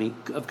considered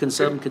of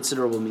some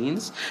considerable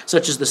means,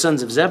 such as the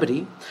sons of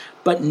Zebedee,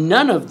 but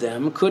none of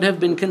them could have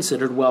been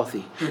considered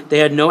wealthy. They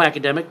had no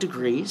academic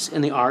degrees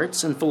in the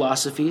arts and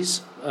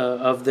philosophies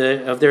of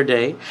their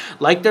day.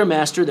 Like their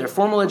master, their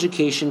formal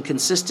education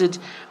consisted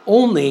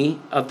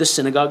only of the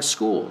synagogue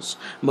schools.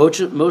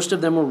 Most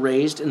of them were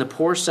raised in the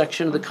poor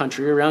section of the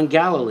country around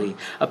Galilee.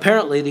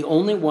 Apparently, the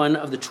only one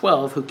of the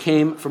 12 who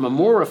came from a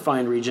more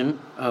refined region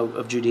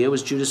of Judea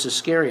was Judas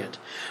Iscariot.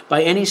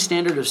 By any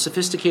standard of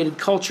sophisticated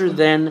culture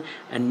then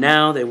and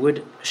now, they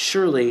would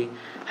surely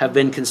have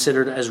been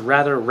considered as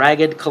rather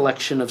ragged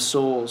collection of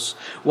souls.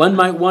 One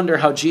might wonder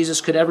how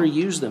Jesus could ever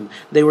use them.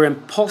 They were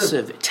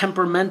impulsive,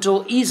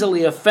 temperamental,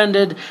 easily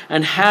offended,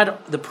 and had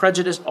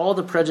all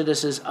the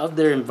prejudices of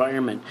their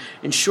environment.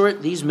 In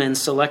short, these men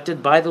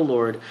selected by the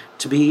Lord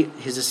to be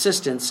his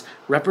assistants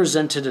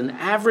represented an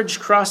average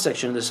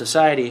cross-section of the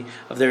society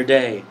of their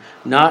day,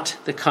 not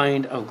the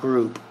kind of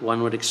group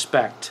one would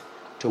expect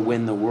to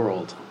win the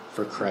world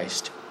for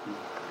Christ.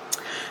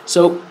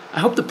 So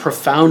I hope the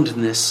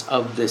profoundness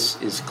of this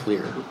is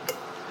clear.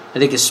 I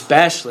think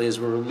especially as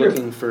we're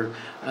looking for,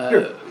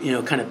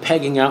 kind of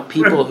pegging out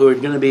people who are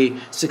going to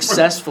be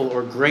successful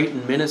or great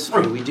in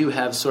ministry, we do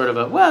have sort of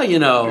he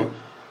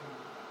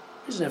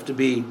doesn't have to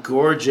be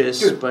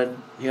gorgeous, but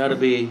he ought to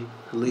be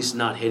at least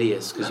not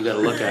hideous, because you got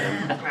to look at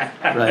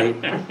him, right?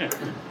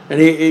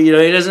 And he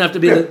doesn't have to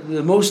be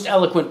the most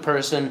eloquent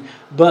person,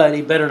 but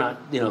he better not,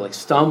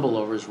 stumble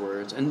over his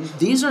words. And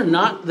these are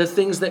not the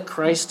things that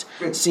Christ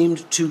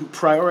seemed to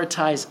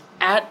prioritize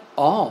at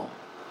all.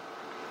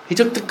 He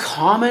took the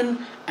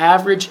common,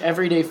 average,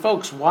 everyday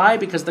folks. Why?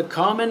 Because the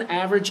common,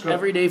 average,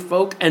 everyday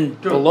folk,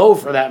 and below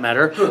for that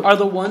matter, are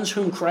the ones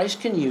whom Christ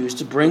can use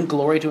to bring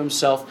glory to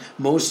himself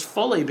most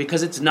fully.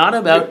 Because it's not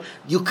about,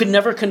 you could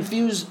never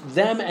confuse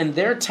them and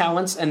their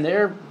talents and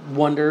their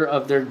wonder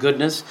of their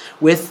goodness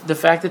with the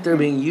fact that they're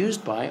being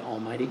used by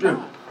Almighty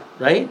God.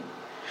 Right?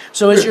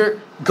 So as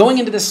you're going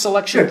into this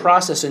selection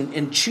process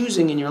and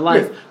choosing in your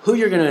life who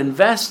you're going to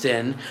invest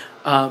in,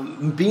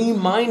 be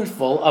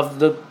mindful of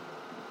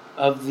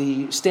of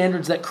the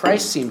standards that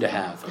Christ seemed to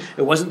have.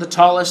 It wasn't the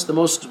tallest, the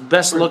most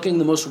best looking,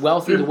 the most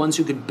wealthy, the ones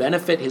who could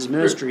benefit his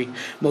ministry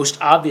most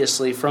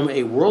obviously from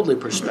a worldly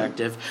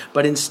perspective,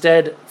 but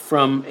instead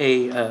from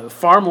a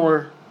far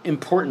more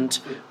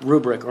important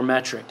rubric or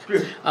metric.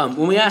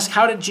 When we ask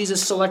how did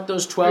Jesus select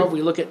those 12,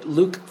 we look at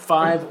Luke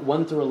 5,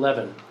 1 through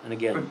 11. And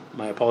again,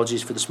 my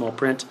apologies for the small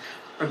print.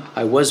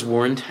 I was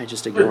warned, I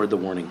just ignored the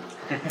warning.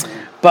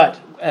 But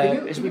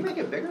can you make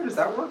it bigger? Does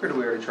that work, or do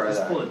we already try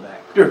that? Pull it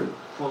back.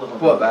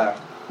 Pull it back.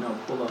 No,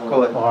 pull the whole.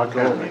 Pull it.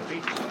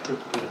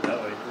 Put it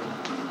that way.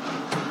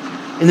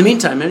 in the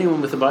meantime,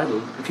 anyone with a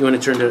Bible, if you want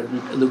to turn to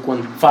Luke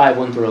 5,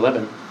 1 through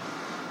 11,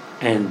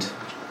 and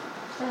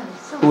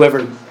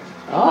whoever...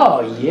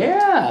 Oh,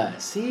 yeah.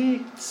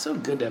 See, it's so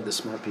good to have the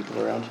smart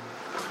people around.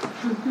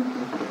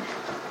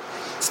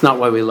 It's not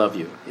why we love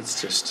you.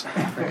 It's just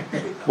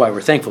why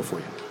we're thankful for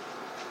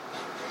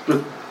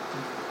you.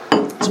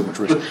 So much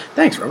risk.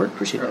 Thanks, Robert.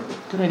 Appreciate that.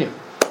 Good idea.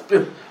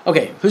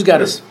 Okay, who's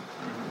got us?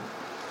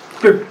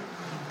 Look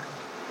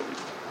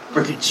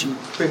at you.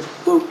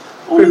 Whoa,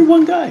 only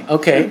one guy.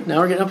 Okay, now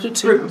we're getting up to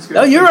 2.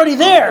 Oh, you're already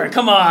there.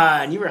 Come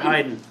on. You were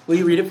hiding. Will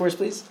you read it for us,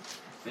 please?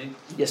 Me?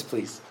 Yes,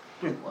 please.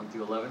 1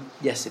 through 11.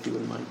 Yes, if you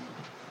wouldn't mind.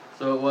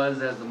 So it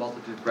was, as the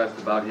multitude pressed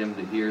about him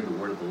to hear the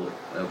word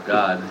of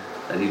God,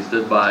 that he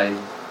stood by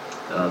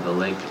the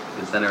lake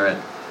Gennesaret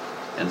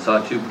and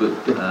saw 2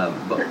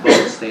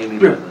 boats standing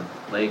by the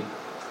lake,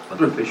 but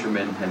the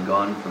fishermen had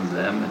gone from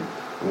them and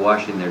were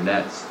washing their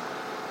nets.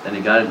 Then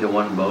he got into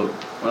one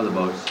of the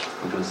boats,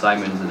 which was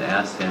Simon's, and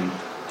asked him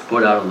to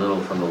put out a little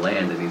from the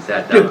land, and he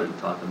sat down and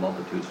taught the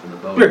multitudes from the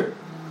boat.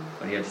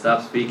 When he had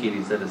stopped speaking,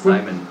 he said to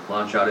Simon,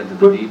 "Launch out into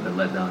the deep and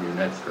let down your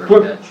nets for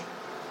a catch."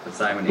 But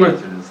Simon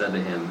answered and said to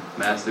him,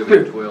 "Master, we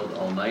have toiled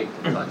all night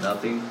and caught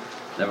nothing.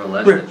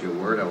 Nevertheless, at your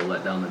word, I will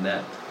let down the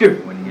net."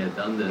 And when he had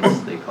done this,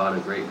 they caught a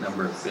great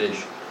number of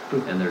fish,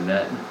 and their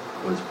net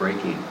was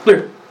breaking.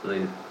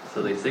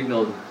 So they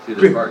signaled to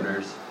their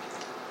partners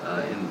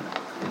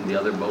in the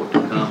other boat to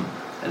come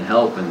and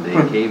help, and they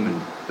came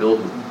and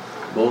filled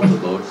both the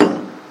boats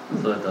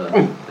so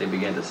that they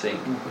began to sink.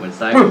 When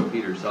Simon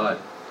Peter saw it,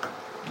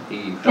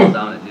 he fell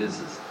down at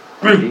Jesus'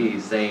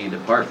 knees, saying,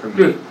 "Depart from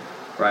me,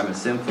 for I am a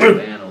sinful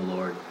man, O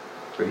Lord."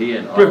 For he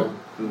and all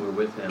who were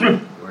with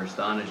him were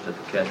astonished at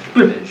the catch of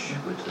fish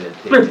which they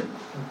had taken.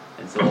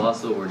 And so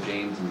also were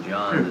James and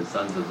John, the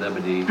sons of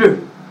Zebedee, who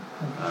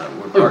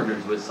were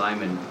partners with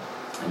Simon.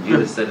 And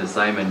Jesus said to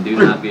Simon, "Do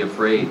not be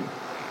afraid.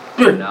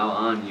 From now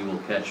on you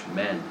will catch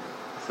men."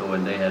 So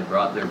when they had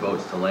brought their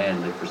boats to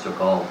land, they forsook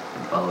all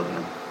and followed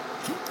him.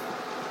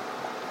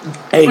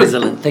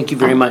 Excellent. Thank you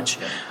very much.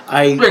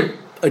 I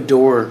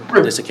adore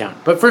this account.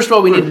 But first of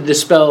all, we need to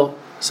dispel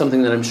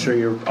something that I'm sure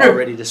you're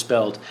already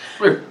dispelled.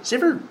 Does it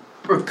ever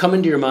come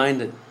into your mind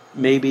that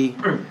maybe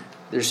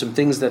there's some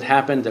things that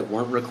happened that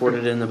weren't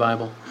recorded in the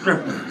Bible?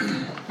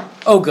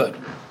 Oh, good.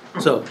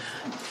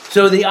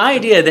 So the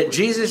idea that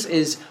Jesus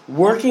is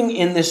working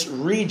in this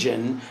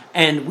region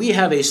and we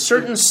have a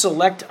certain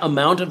select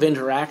amount of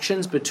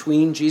interactions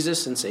between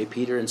Jesus and, say,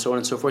 Peter and so on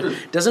and so forth,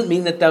 doesn't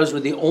mean that those were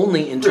the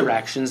only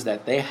interactions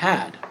that they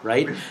had,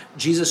 right?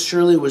 Jesus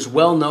surely was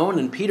well known,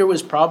 and Peter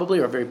was probably,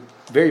 or very,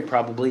 very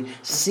probably,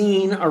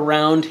 seen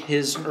around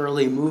his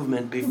early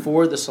movement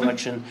before the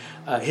selection,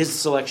 his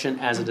selection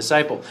as a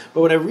disciple.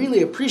 But what I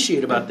really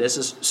appreciate about this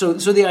is, so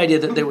the idea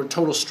that they were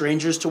total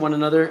strangers to one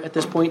another at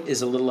this point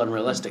is a little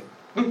unrealistic.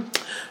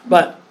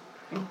 But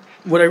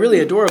what I really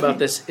adore about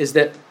this is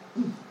that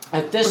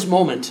at this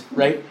moment,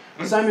 right,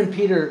 Simon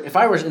Peter, if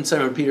I were in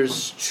Simon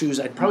Peter's shoes,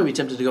 I'd probably be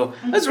tempted to go,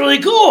 "That's really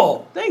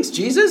cool. Thanks,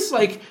 Jesus.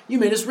 Like, you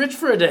made us rich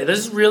for a day. This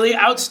is really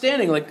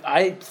outstanding. Like,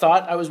 I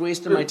thought I was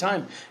wasting my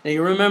time." Now,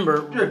 you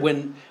remember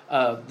when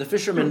the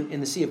fishermen in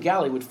the Sea of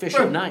Galilee would fish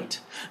at night.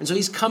 And so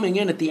he's coming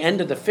in at the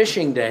end of the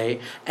fishing day,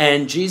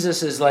 and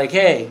Jesus is like,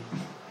 "Hey,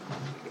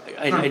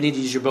 I need to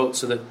use your boat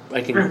so that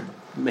I can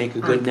make a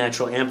good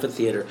natural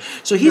amphitheater."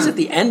 So he's at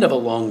the end of a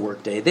long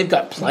work day. They've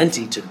got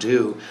plenty to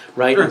do,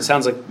 right? It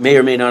sounds like may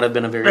or may not have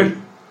been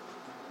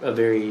a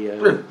very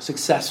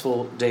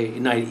successful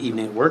night,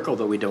 evening at work,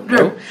 although we don't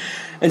know.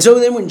 And so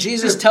then when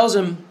Jesus tells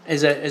him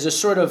as a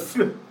sort of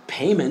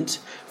payment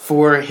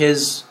for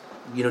his,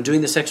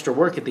 doing this extra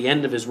work at the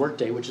end of his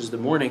workday, which is the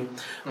morning,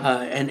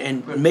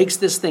 and makes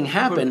this thing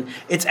happen,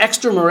 it's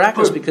extra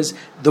miraculous because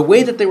the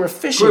way that they were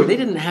fishing, they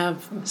didn't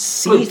have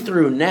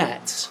see-through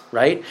nets,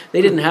 right?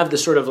 They didn't have the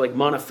sort of like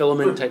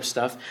monofilament type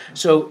stuff.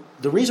 So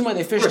the reason why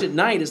they fished at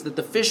night is that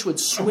the fish would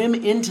swim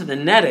into the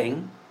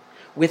netting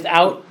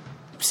without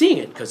seeing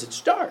it because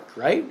it's dark,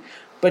 right?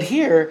 But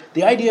here,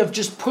 the idea of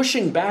just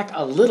pushing back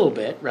a little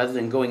bit rather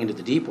than going into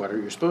the deep water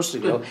you're supposed to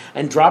go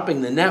and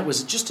dropping the net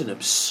was just an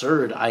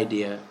absurd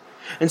idea.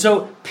 And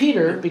so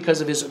Peter,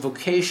 because of his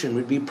vocation,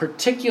 would be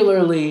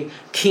particularly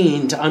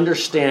keen to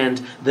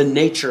understand the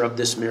nature of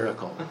this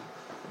miracle.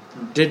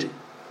 Did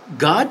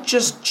God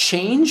just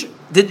change?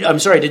 Did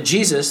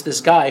Jesus,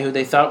 this guy who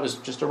they thought was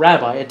just a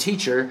rabbi, a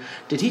teacher,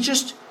 did he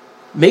just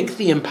make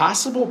the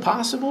impossible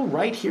possible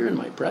right here in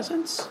my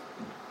presence?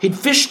 He'd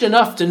fished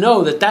enough to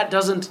know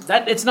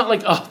that it's not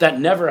like, oh, that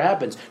never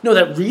happens. No,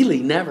 that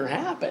really never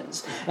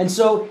happens. And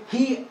so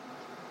he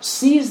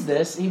sees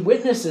this, he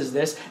witnesses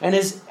this, and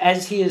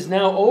as he is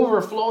now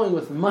overflowing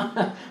with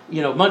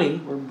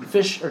money, or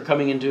fish are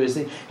coming into his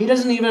thing, he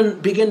doesn't even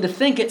begin to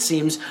think, it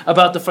seems,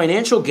 about the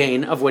financial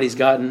gain of what he's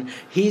gotten.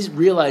 He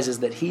realizes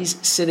that he's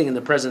sitting in the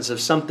presence of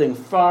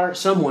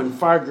someone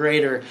far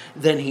greater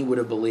than he would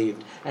have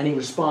believed. And he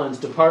responds,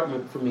 "Depart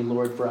from me,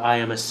 Lord, for I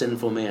am a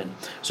sinful man."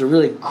 It's a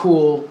really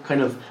cool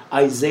kind of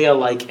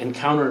Isaiah-like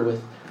encounter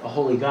with a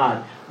holy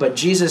God. But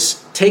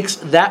Jesus takes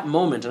that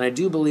moment, and I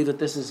do believe that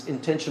this is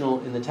intentional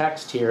in the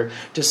text here,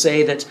 to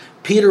say that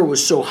Peter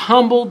was so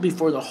humbled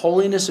before the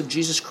holiness of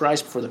Jesus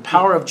Christ, before the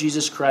power of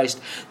Jesus Christ,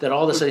 that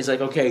all of a sudden he's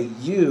like, okay,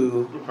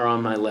 you are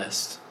on my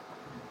list.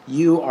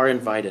 You are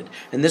invited.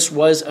 And this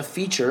was a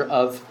feature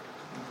of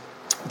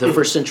the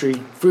first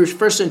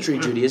century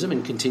Judaism,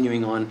 and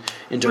continuing on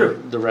into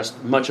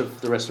much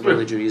of the rest of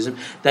early Judaism,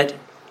 that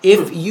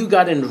if you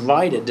got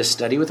invited to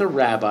study with a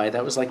rabbi,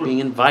 that was like being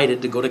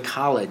invited to go to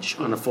college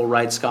on a full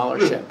ride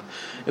scholarship.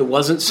 It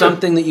wasn't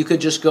something that you could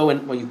just go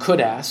and, well, you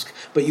could ask,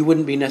 but you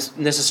wouldn't be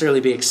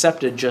necessarily be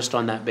accepted just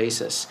on that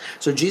basis.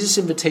 So Jesus'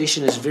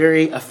 invitation is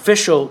very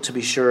official, to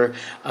be sure,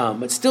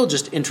 but still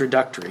just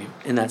introductory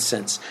in that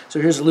sense.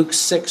 So here's Luke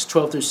 6,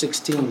 12 through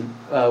 16.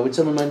 Would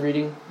someone mind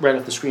reading right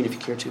off the screen if you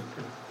care to?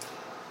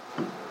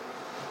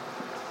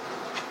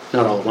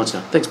 Not all at once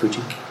now. Thanks,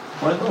 Poochie.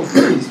 One of those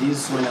days,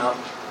 Jesus went out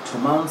to a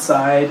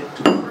mountainside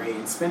to pray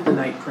and spent the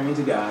night praying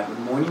to God.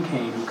 When morning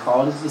came, he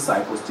called his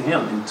disciples to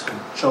him and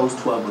chose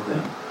 12 of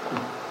them,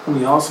 whom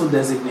he also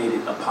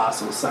designated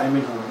apostles: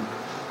 Simon, whom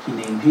he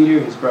named Peter,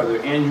 his brother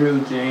Andrew,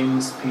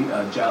 James,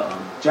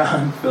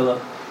 John,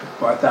 Philip,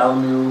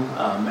 Bartholomew,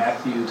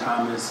 Matthew,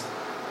 Thomas,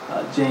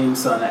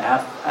 James, son of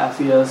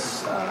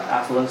Alphaeus,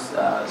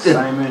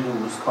 Simon,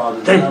 who was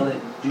called the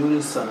Zealot,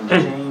 Judas, son of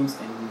James,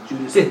 and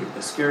Judas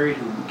Iscariot,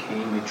 who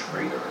became a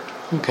traitor.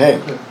 Okay.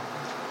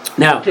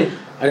 Now,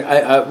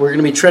 we're going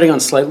to be treading on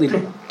slightly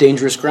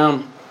dangerous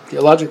ground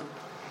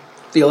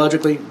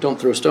theologically. Don't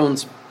throw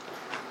stones.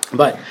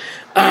 But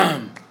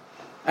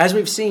as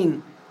we've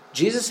seen,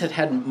 Jesus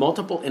had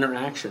multiple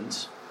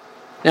interactions.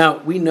 Now,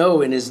 we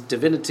know in his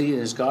divinity and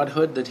his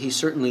godhood that he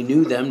certainly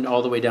knew them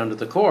all the way down to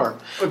the core.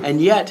 And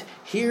yet,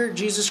 here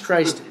Jesus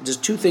Christ does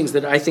two things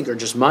that I think are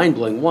just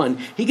mind-blowing. One,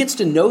 he gets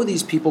to know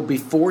these people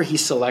before he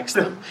selects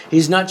them.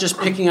 He's not just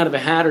picking out of a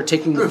hat or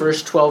taking the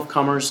first 12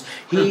 comers.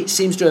 He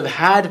seems to have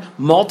had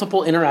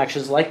multiple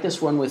interactions like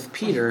this one with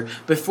Peter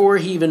before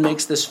he even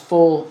makes this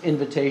full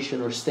invitation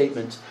or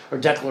statement or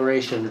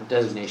declaration or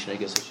designation, I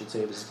guess I should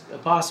say, of his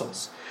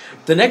apostles.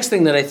 The next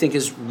thing that I think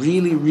is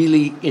really,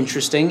 really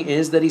interesting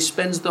is that he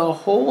spends the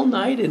whole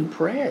night in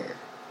prayer.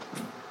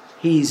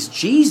 He's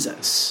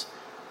Jesus.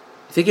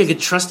 You think I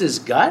could trust his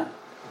gut?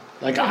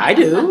 Like I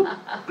do.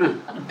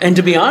 And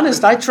to be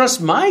honest, I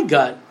trust my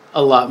gut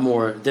a lot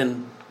more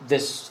than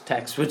this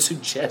text would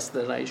suggest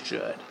that I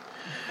should.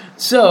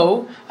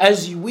 So,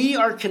 as we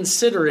are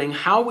considering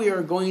how we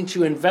are going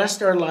to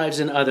invest our lives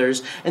in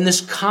others, and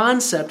this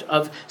concept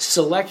of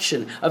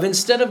selection, of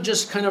instead of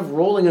just kind of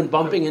rolling and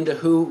bumping into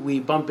who we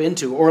bump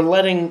into, or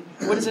letting,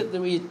 what is it that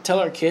we tell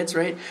our kids,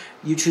 right?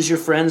 You choose your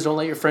friends, don't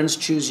let your friends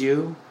choose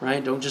you,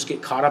 right? Don't just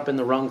get caught up in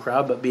the wrong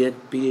crowd, but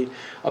be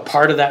a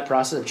part of that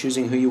process of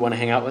choosing who you want to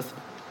hang out with.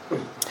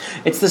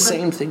 It's the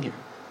same thing here.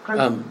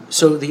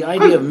 So the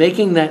idea of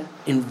making that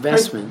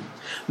investment,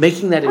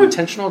 making that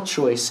intentional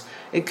choice,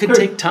 it could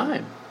take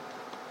time.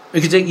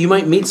 You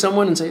might meet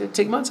someone and say, it'd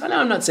take months. I know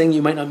I'm not saying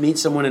you might not meet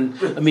someone and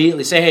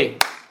immediately say, hey,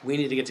 we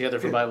need to get together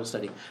for Bible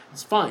study.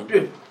 It's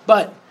fine.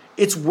 But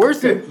it's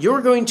worth it.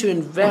 You're going to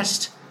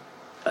invest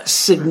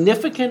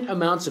significant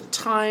amounts of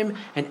time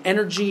and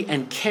energy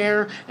and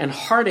care and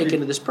heartache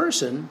into this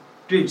person.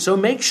 So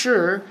make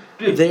sure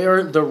they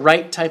are the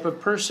right type of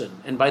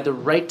person. And by the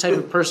right type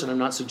of person, I'm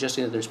not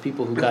suggesting that there's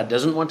people who God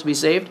doesn't want to be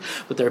saved,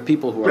 but there are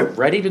people who are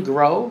ready to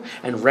grow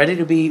and ready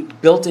to be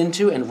built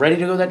into and ready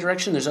to go that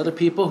direction. There's other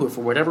people who, for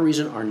whatever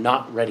reason, are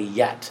not ready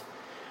yet.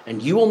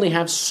 And you only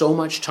have so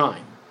much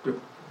time.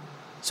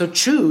 So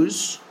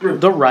choose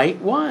the right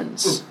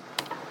ones.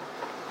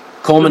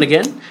 Coleman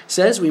again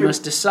says we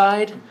must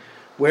decide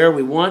where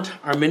we want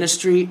our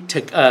ministry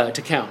to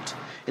count.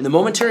 In the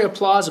momentary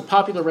applause of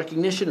popular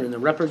recognition, or in the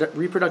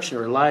reproduction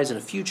of our lives and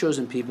a few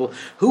chosen people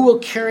who will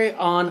carry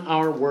on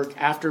our work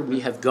after we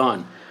have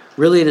gone.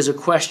 Really, it is a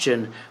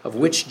question of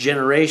which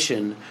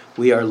generation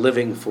we are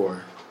living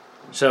for.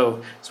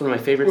 So it's one of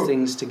my favorite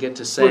things to get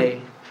to say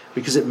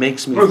because it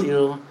makes me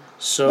feel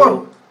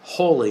so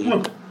holy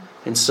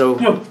and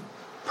so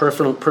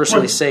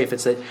personally safe.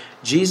 It's that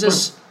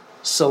Jesus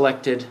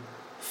selected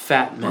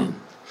fat men.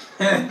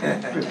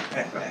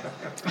 I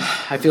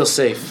feel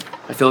safe.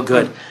 I feel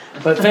good.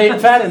 But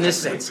fat in this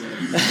sense.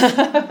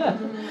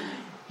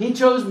 He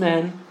chose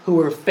men who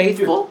were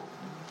faithful.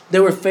 They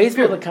were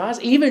faithful to the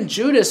cause. Even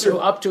Judas, who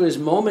up to his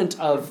moment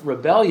of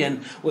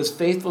rebellion was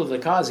faithful to the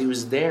cause. He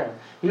was there.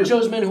 He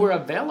chose men who were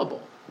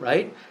available,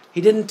 right? He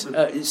didn't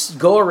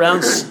go around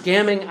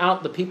scamming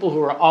out the people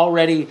who are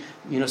already,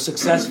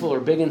 successful or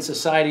big in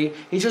society.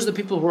 He chose the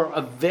people who are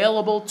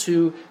available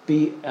to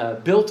be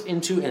built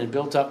into and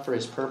built up for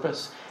his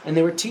purpose, and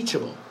they were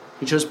teachable.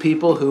 He chose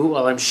people who,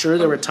 well, I'm sure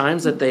there were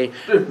times that they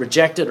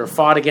rejected or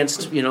fought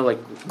against,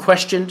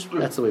 questioned,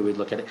 that's the way we'd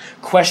look at it,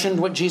 questioned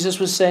what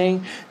Jesus was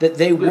saying, that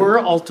they were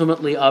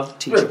ultimately of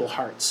teachable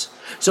hearts.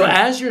 So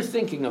as you're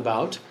thinking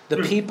about the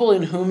people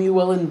in whom you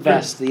will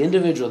invest, the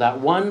individual,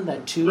 that 1,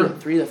 that 2, that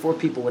 3, that 4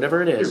 people,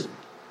 whatever it is,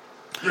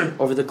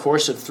 over the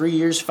course of 3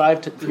 years,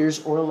 5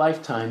 years, or a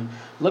lifetime,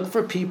 look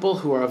for people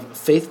who are of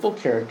faithful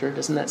character.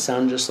 Doesn't that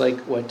sound just like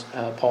what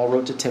Paul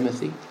wrote to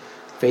Timothy?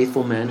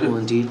 Faithful men who will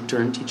indeed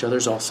turn teach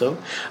others also.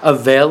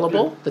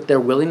 Available, that they're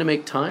willing to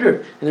make time,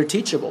 and they're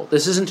teachable.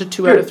 This isn't a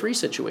 2 out of 3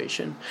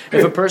 situation.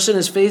 If a person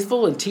is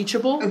faithful and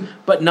teachable,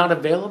 but not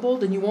available,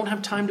 then you won't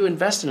have time to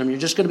invest in them. You're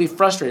just going to be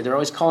frustrated. They're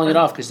always calling it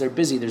off because they're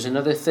busy. There's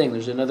another thing.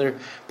 There's another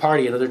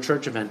party, another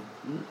church event.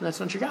 That's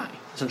not your guy.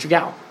 That's not your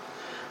gal.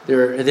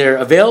 They're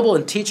available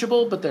and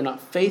teachable, but they're not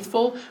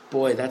faithful.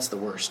 Boy, that's the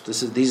worst.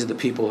 These are the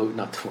people who,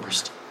 not the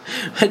worst.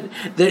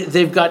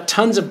 They've got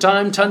tons of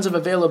time, tons of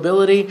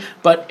availability,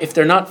 but if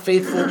they're not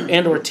faithful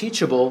and or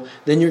teachable,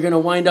 then you're going to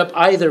wind up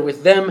either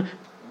with them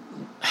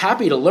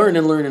happy to learn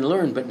and learn and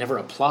learn, but never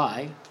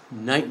apply,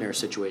 nightmare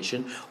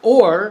situation,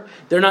 or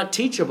they're not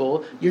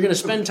teachable, you're going to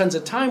spend tons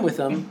of time with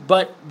them,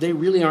 but they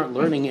really aren't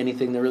learning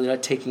anything, they're really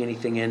not taking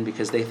anything in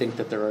because they think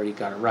that they're already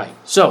got it right.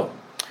 So,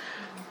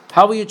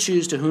 how will you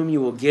choose to whom you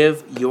will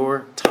give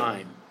your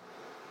time?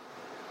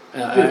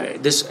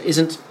 This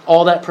isn't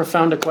all that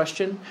profound a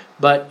question,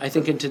 but I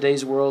think in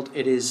today's world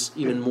it is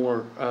even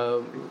more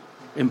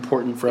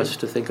important for us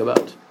to think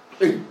about.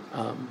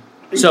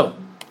 So,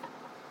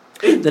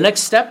 the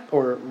next step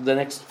or the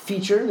next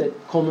feature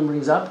that Coleman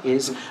brings up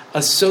is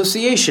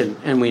association.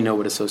 And we know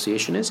what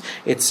association is.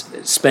 It's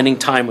spending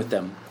time with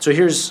them. So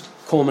here's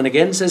Coleman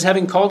again, says,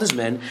 having called his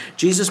men,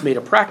 Jesus made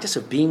a practice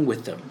of being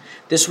with them.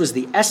 This was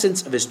the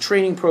essence of his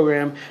training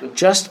program,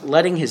 just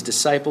letting his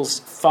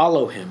disciples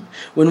follow him.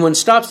 When one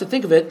stops to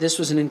think of it, this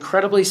was an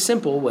incredibly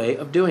simple way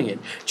of doing it.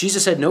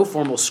 Jesus had no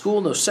formal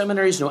school, no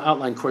seminaries, no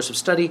outline course of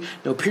study,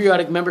 no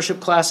periodic membership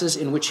classes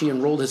in which he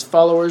enrolled his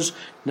followers.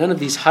 None of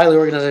these highly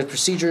organized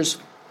procedures,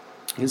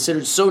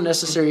 considered so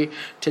necessary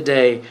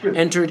today,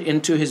 entered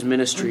into his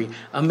ministry.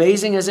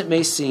 Amazing as it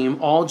may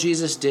seem, all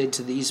Jesus did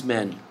to these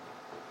men,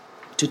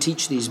 to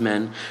teach these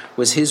men,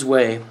 was his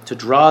way to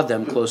draw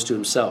them close to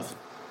himself.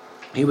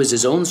 He was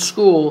his own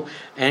school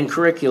and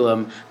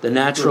curriculum, the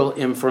natural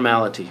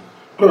informality.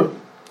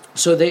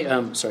 So they,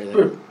 sorry,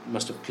 that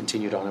must have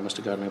continued on. I must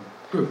have gotten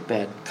a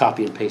bad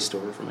copy and paste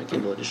over from my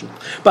Kindle edition.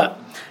 But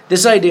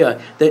this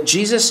idea that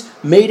Jesus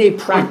made a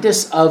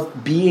practice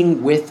of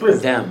being with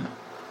them.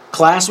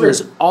 Class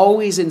was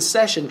always in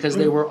session because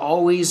they were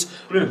always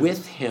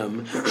with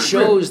him,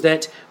 shows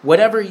that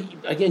whatever,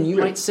 again, you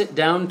might sit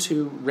down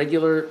to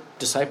regular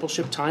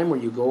discipleship time where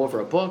you go over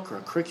a book or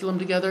a curriculum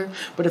together,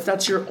 but if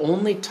that's your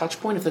only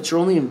touch point, if that's your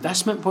only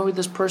investment point with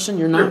this person,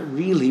 you're not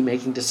really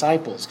making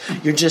disciples.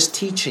 You're just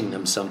teaching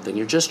them something.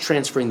 You're just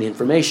transferring the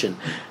information.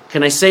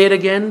 Can I say it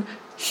again?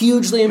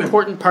 Hugely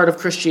important part of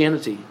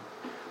Christianity.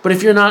 But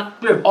if you're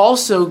not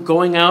also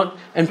going out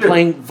and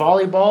playing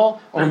volleyball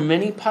or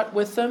mini putt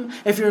with them,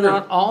 if you're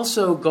not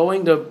also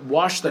going to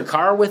wash the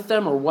car with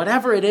them or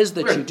whatever it is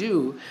that you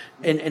do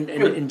and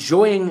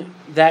enjoying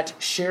that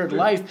shared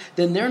life,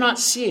 then they're not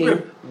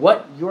seeing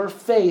what your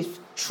faith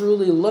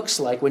truly looks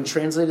like when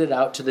translated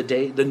out to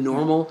the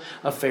normal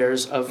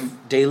affairs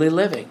of daily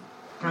living,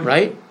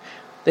 right?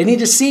 They need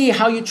to see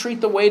how you treat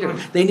the waiter.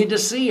 They need to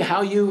see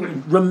how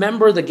you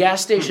remember the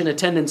gas station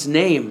attendant's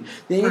name.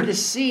 They need to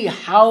see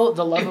how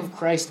the love of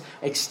Christ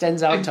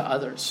extends out to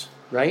others,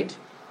 right?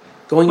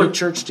 Going to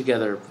church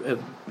together.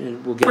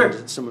 And we'll get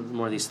into some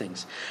more of these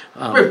things.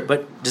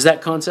 But does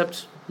that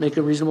concept make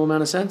a reasonable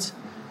amount of sense?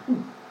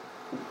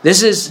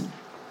 This is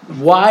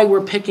why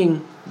we're picking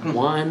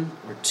 1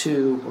 or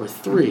 2 or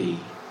 3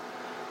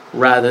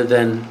 rather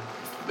than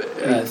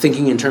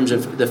thinking in terms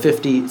of the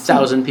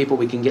 50,000 people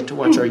we can get to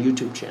watch our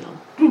YouTube channel.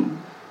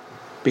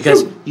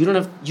 Because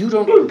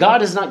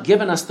God has not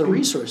given us the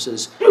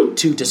resources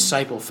to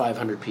disciple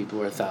 500 people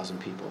or 1,000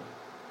 people.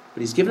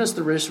 But he's given us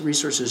the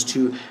resources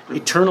to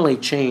eternally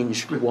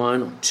change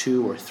 1 or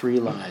 2 or 3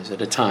 lives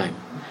at a time.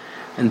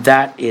 And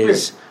that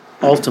is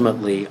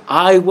ultimately,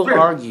 I will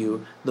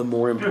argue, the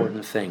more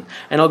important thing.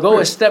 And I'll go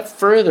a step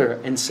further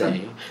and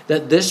say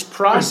that this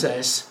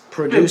process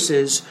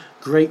produces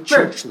great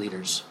church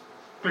leaders.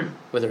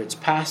 Whether it's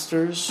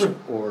pastors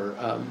or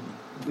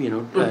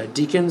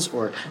deacons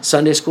or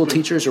Sunday school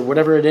teachers or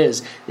whatever it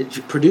is,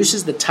 it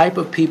produces the type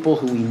of people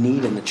who we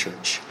need in the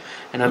church.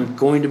 And I'm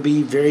going to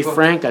be very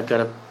frank. I've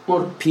got a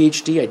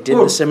PhD. I did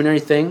the seminary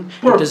thing.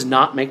 It does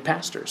not make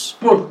pastors.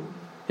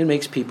 It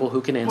makes people who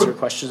can answer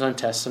questions on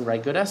tests and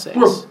write good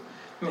essays.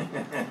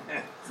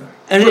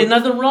 And there's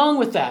nothing wrong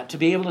with that. To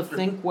be able to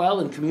think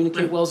well and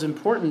communicate well is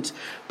important,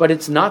 but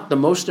it's not the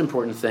most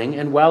important thing.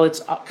 And while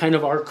it's kind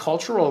of our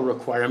cultural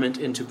requirement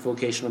into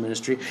vocational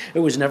ministry,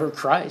 it was never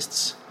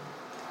Christ's.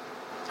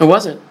 It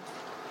wasn't.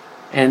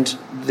 And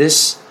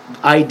this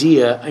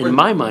idea, in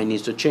my mind,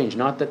 needs to change.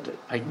 Not that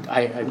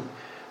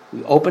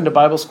we opened a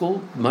Bible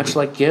school, much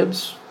like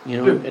Gibbs,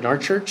 in our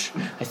church.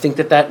 I think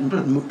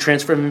that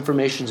transfer of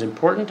information is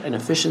important, and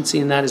efficiency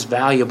in that is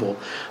valuable.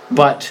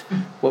 But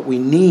what we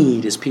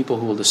need is people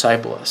who will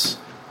disciple us.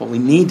 What we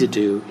need to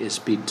do is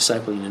be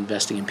discipling and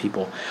investing in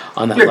people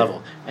on that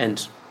level.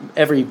 And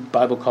every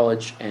Bible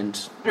college and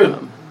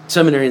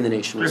seminary in the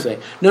nation will say,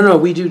 no,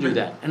 we do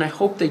that. And I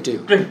hope they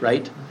do,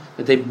 right?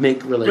 That they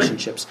make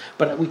relationships.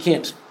 But we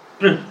can't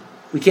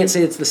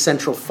say it's the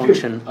central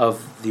function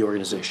of the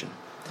organization.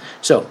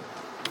 So,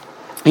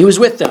 he was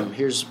with them.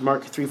 Here's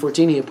Mark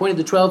 3:14. He appointed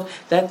the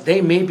 12 that they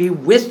may be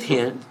with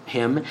him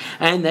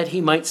and that he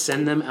might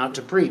send them out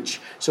to preach.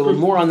 So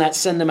more on that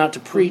send them out to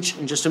preach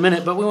in just a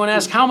minute. But we want to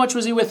ask, how much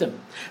was he with them?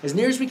 As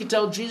near as we could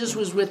tell, Jesus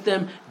was with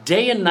them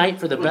day and night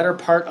for the better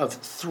part of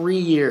 3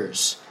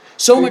 years.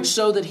 So much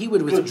so that he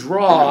would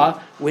withdraw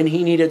when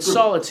he needed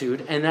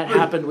solitude, and that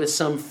happened with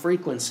some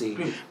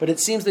frequency. But it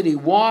seems that he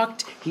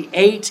walked, he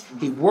ate,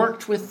 he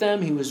worked with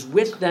them, he was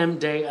with them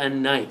day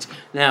and night.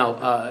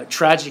 Now,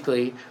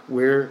 tragically,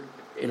 we're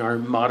in our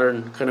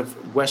modern kind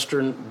of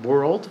Western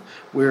world,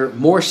 we're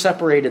more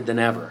separated than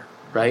ever,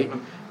 right?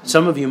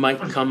 Some of you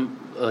might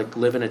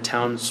live in a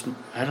town,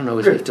 I don't know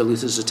if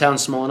Duluth is a town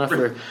small enough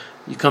where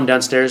you come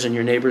downstairs and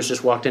your neighbor's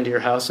just walked into your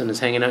house and is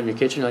hanging out in your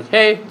kitchen. You're like,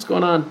 hey, what's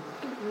going on?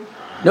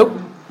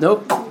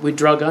 Nope. We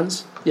draw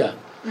guns? Yeah.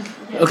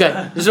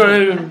 Okay. Just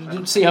want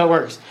to see how it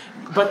works.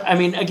 But, I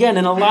mean, again,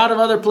 in a lot of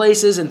other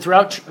places and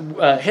throughout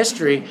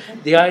history,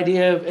 the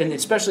idea, and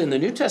especially in the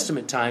New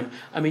Testament time,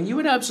 I mean, you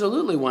would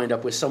absolutely wind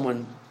up with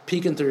someone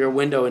peeking through your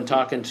window and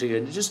talking to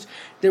you.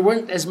 There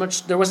wasn't as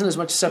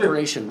much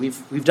separation.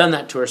 We've done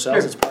that to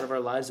ourselves. It's part of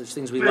our lives. There's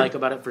things we like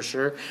about it for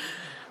sure.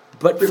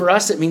 But for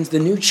us, it means the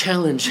new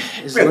challenge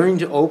is learning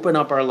to open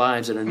up our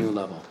lives at a new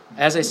level.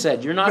 As I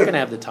said, you're not going to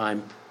have the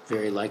time,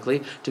 very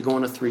likely, to go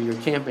on a 3-year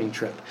camping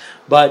trip.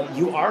 But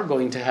you are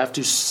going to have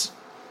to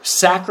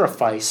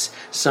sacrifice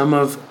some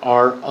of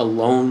our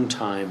alone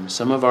time,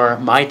 some of our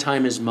my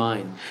time is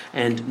mine.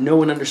 And no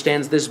one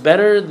understands this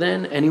better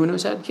than anyone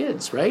who's had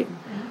kids, right?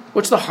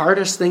 What's the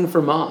hardest thing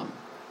for mom?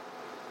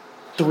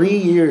 3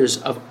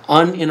 years of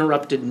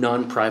uninterrupted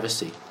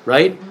non-privacy,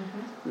 right?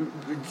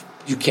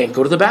 You can't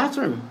go to the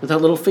bathroom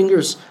without little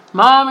fingers.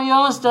 Mom, are you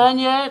almost done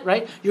yet?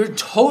 Right? You're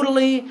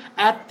totally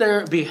at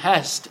their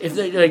behest. If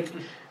they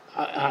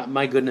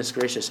my goodness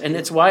gracious. And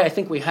it's why I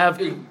think we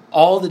have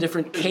all the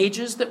different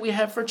cages that we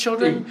have for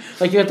children.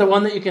 Like you got the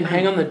one that you can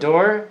hang on the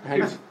door,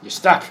 and you're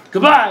stuck.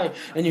 Goodbye!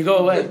 And you go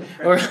away.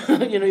 Or,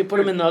 you put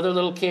them in the other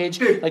little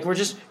cage. Like we're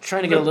just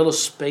trying to get a little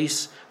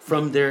space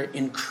from their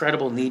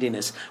incredible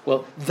neediness.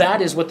 Well, that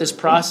is what this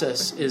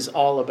process is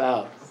all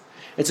about.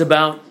 It's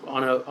about,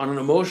 on an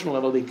emotional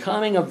level,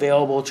 becoming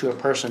available to a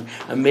person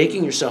and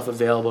making yourself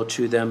available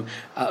to them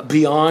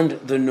beyond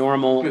the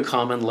normal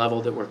common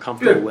level that we're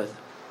comfortable with.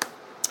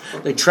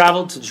 They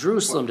traveled to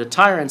Jerusalem, to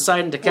Tyre and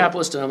Sidon, to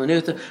Decapolis, to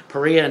Elmanutha,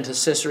 Perea, and to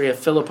Caesarea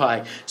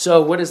Philippi.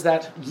 So what does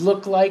that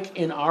look like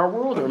in our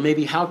world? Or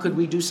maybe how could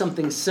we do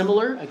something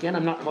similar? Again,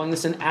 I'm not calling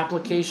this an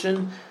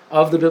application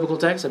of the biblical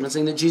text. I'm not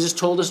saying that Jesus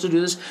told us to do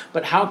this,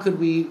 but how could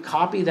we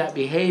copy that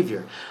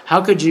behavior?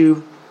 How could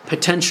you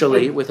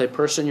potentially, with a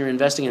person you're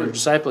investing in or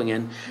discipling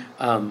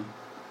in,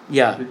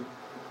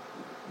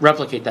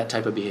 replicate that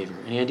type of behavior?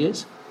 Any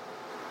ideas?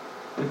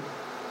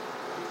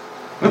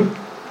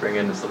 Bring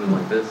into something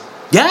like this.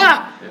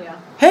 Yeah!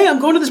 Hey, I'm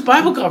going to this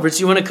Bible conference.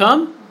 You want to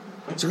come?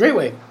 It's a great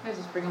way. Yeah,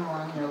 just bring them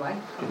along in your life.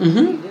 Mm-hmm.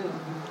 You do.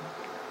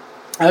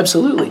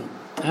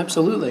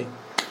 Absolutely.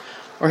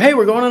 Or hey,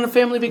 we're going on a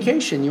family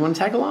vacation. You want to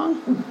tag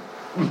along?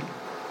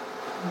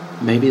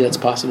 Maybe that's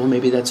possible.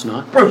 Maybe that's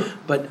not.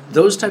 But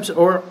those types of,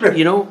 or,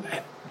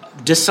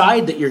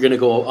 decide that you're going to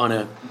go on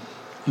a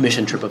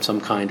mission trip of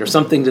some kind or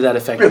something to that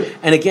effect.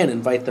 And again,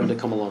 invite them to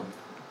come along.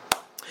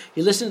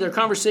 He listened to their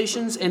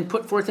conversations and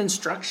put forth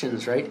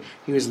instructions, right?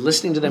 He was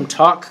listening to them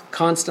talk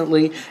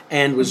constantly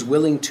and was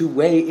willing to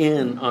weigh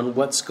in on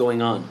what's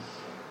going on.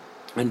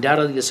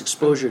 Undoubtedly, this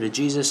exposure to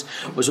Jesus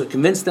was what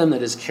convinced them that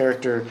his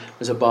character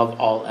was above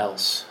all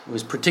else. It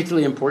was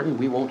particularly important.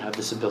 We won't have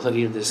this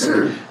ability of this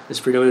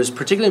freedom. It was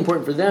particularly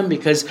important for them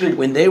because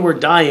when they were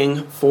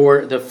dying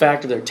for the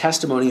fact of their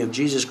testimony of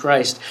Jesus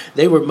Christ,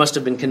 they must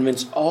have been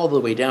convinced all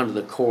the way down to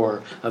the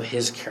core of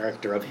his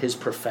character, of his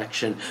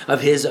perfection,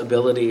 of his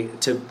ability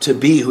to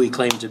be who he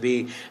claimed to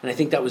be. And I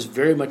think that was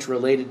very much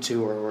related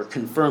to or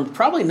confirmed,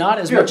 probably not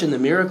as much in the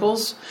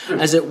miracles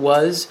as it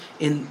was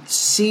in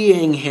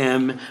seeing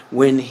him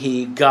when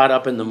he got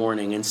up in the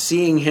morning and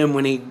seeing him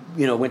when he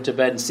went to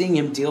bed and seeing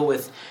him deal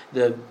with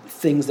the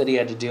things that he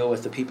had to deal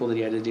with, the people that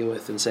he had to deal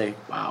with, and say,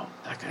 wow,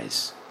 that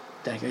guy's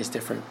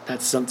different.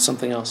 That's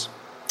something else.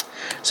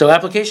 So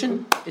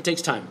application, it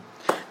takes time.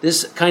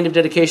 This kind of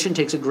dedication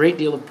takes a great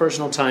deal of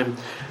personal time.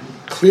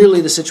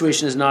 Clearly the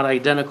situation is not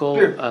identical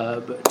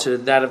to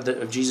that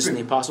of Jesus and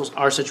the apostles,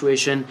 our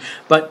situation,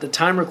 but the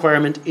time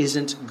requirement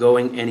isn't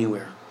going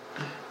anywhere.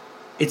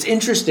 It's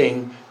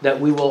interesting that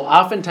we will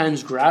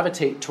oftentimes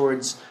gravitate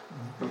towards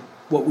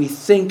what we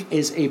think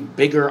is a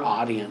bigger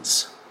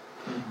audience.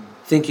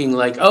 Thinking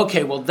like,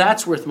 okay, well,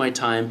 that's worth my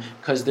time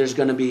because there's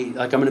going to be,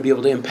 like, I'm going to be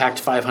able to impact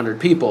 500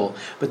 people,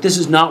 but this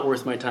is not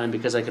worth my time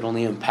because I can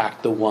only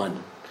impact the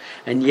one.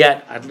 And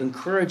yet, I'd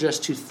encourage us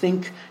to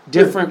think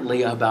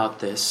differently about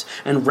this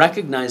and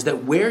recognize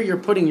that where you're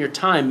putting your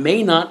time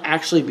may not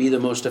actually be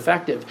the most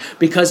effective.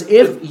 Because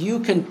if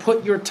you can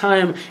put your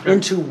time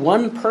into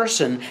one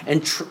person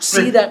and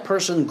see that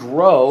person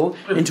grow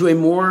into a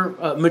more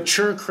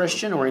mature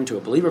Christian, or into a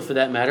believer for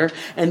that matter,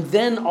 and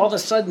then all of a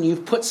sudden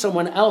you've put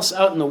someone else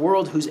out in the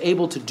world who's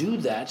able to do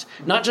that,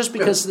 not just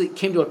because they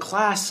came to a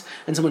class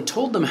and someone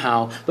told them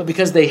how, but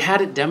because they had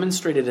it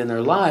demonstrated in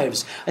their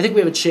lives, I think we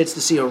have a chance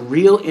to see a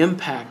real impact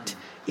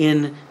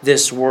in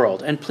this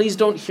world. And please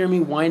don't hear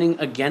me whining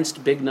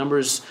against big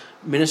numbers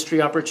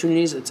ministry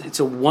opportunities. It's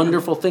a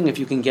wonderful thing if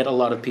you can get a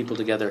lot of people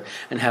together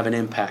and have an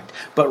impact.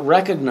 But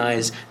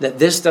recognize that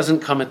this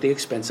doesn't come at the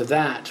expense of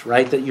that,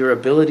 right? That your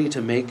ability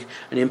to make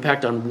an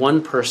impact on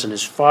one person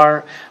is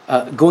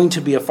going to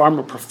be a far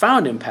more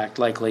profound impact,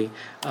 likely,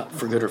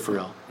 for good or for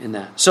ill in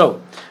that. So,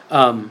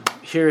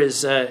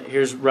 here's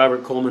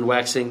Robert Coleman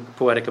waxing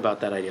poetic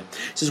about that idea.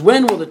 He says,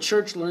 when will the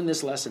church learn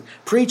this lesson?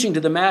 Preaching to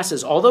the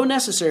masses, although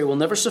necessary, will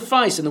never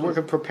suffice in the work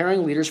of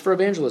preparing leaders for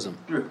evangelism.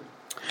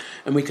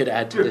 And we could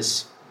add to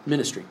this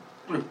ministry,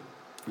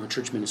 or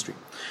church ministry.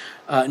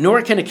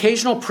 Nor can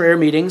occasional prayer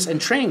meetings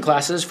and training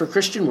classes for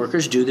Christian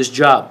workers do this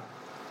job.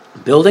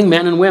 Building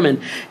men and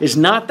women is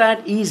not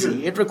that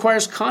easy. It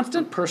requires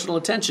constant personal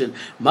attention,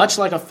 much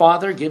like a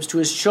father gives to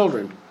his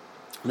children.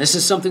 This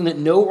is something that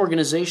no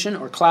organization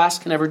or class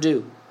can ever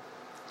do.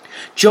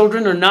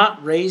 Children are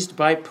not raised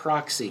by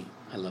proxy.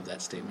 I love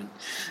that statement.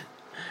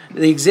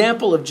 The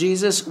example of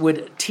Jesus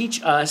would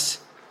teach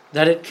us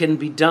that it can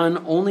be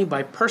done only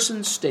by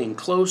persons staying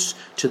close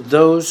to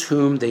those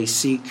whom they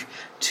seek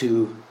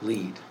to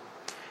lead.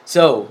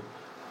 So,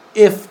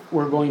 if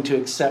we're going to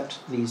accept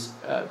these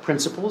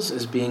principles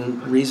as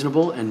being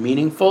reasonable and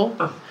meaningful,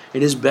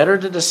 it is better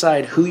to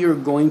decide who you're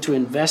going to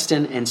invest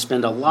in and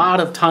spend a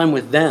lot of time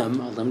with them,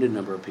 a limited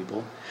number of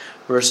people,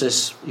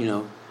 versus,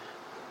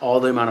 all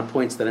the amount of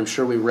points that I'm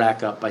sure we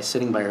rack up by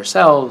sitting by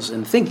ourselves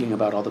and thinking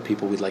about all the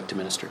people we'd like to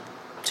minister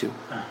to.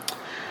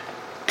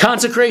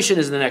 Consecration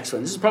is the next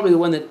one. This is probably the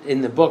one that,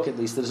 in the book at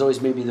least, that has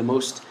always made me the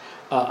most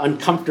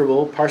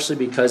uncomfortable, partially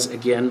because,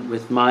 again,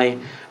 with my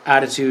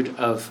attitude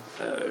of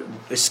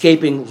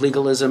escaping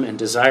legalism and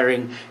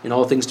desiring in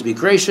all things to be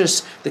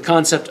gracious, the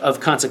concept of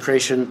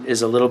consecration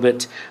is a little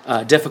bit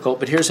difficult.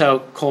 But here's how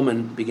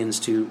Coleman begins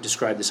to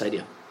describe this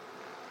idea.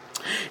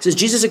 It says,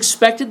 Jesus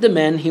expected the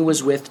men he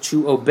was with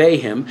to obey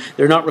him.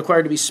 They're not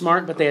required to be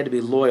smart, but they had to be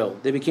loyal.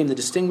 They became the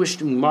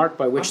distinguishing mark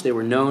by which they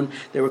were known.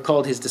 They were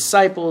called his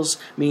disciples,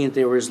 meaning that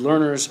they were his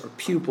learners or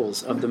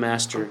pupils of the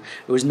master.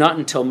 It was not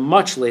until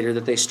much later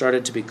that they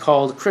started to be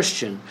called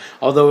Christian,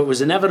 although it was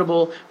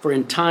inevitable, for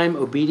in time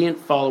obedient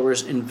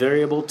followers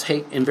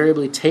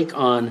invariably take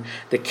on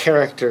the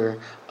character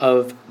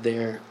of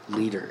their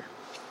leader.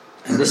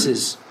 And this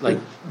is like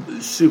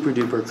super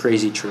duper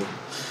crazy true.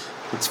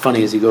 It's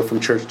funny as you go from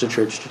church to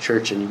church to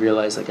church and you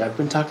realize, like, I've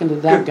been talking to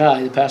that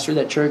guy, the pastor of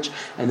that church,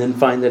 and then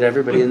find that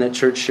everybody in that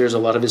church shares a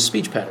lot of his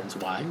speech patterns.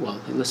 Why?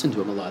 Well, they listen to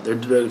him a lot. They're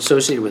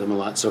associated with him a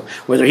lot. So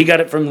whether he got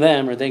it from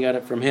them or they got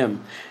it from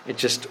him, it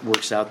just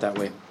works out that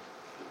way.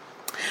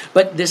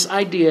 But this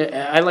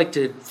idea, I like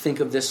to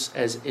think of this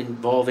as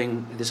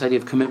involving this idea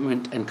of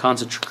commitment and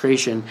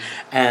consecration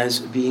as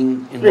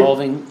being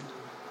involving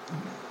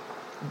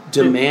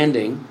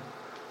demanding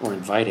or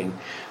inviting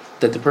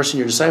that the person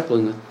you're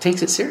discipling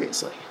takes it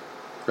seriously,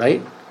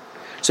 right?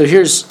 So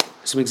here's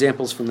some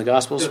examples from the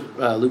Gospels.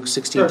 Luke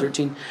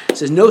 16:13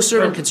 says, no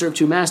servant can serve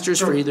two masters,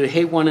 for either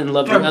hate one and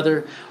love the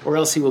other, or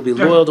else he will be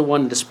loyal to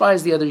one and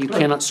despise the other. You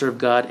cannot serve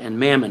God and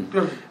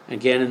mammon.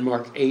 Again in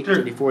Mark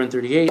 8:34 and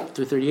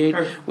 38,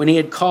 when he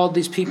had called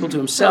these people to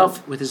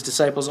himself with his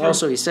disciples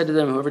also, he said to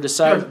them, whoever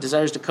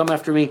desires to come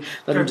after me,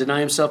 let him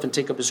deny himself and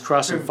take up his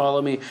cross and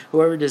follow me.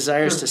 Whoever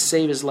desires to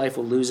save his life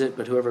will lose it,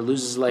 but whoever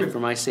loses his life for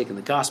my sake and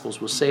the gospel's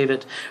will save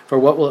it. For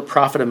what will it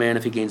profit a man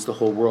if he gains the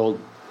whole world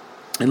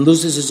and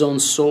loses his own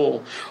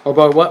soul? Or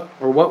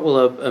what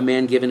will a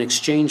man give in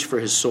exchange for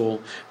his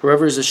soul?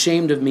 Whoever is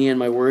ashamed of me and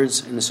my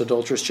words in this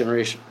adulterous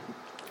generation,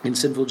 in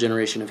sinful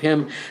generation of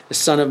him, the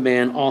Son of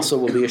Man also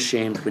will be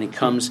ashamed when he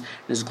comes in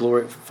his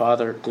glory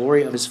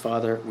of his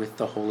Father with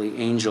the holy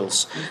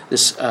angels.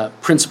 This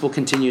principle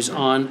continues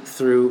on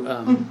through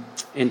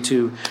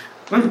into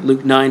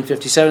Luke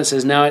 9:57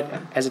 says, now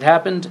as it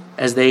happened,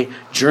 as they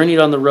journeyed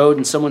on the road,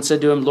 and someone said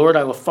to him, Lord,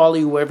 I will follow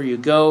you wherever you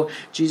go.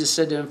 Jesus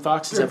said to him,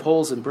 foxes have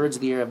holes and birds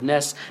of the air have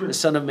nests. The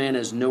Son of Man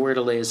has nowhere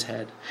to lay his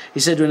head.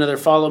 He said to another,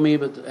 follow me,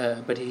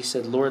 but he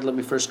said, Lord, let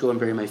me first go and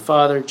bury my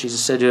father.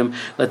 Jesus said to him,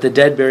 let the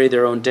dead bury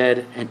their own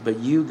dead, but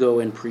you go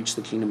and preach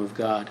the kingdom of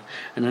God.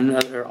 And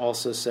another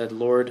also said,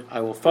 Lord,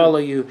 I will follow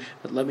you,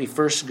 but let me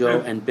first go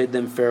and bid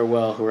them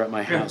farewell who are at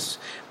my house.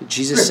 But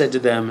Jesus said to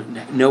them,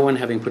 no one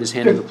having put his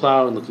hand to the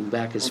plow and looking back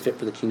back is fit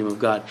for the kingdom of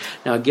God.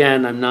 Now,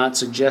 again, I'm not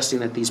suggesting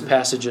that these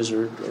passages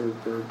are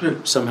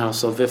somehow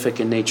salvific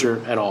in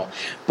nature at all.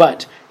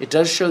 But it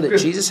does show that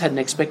Jesus had an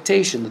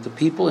expectation that the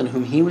people in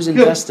whom he was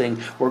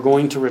investing were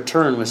going to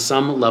return with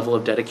some level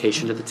of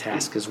dedication to the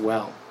task as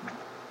well.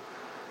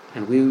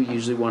 And we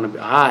usually want to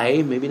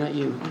be, maybe not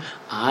you,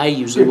 I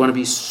usually want to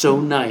be so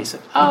nice.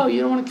 Like, oh,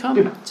 you don't want to come?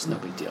 It's no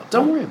big deal.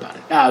 Don't worry about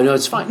it. Oh, no,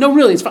 it's fine. No,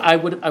 really, it's fine. I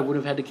would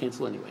have had to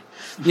cancel anyway.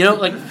 You know,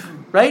 like,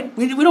 right?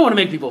 We don't want to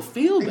make people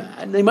feel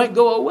bad. They might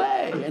go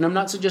away. And I'm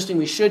not suggesting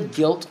we should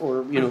guilt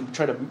or,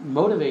 try to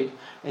motivate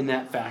in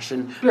that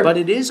fashion. But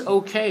it is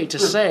okay to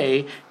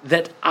say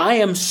that I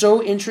am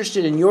so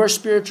interested in your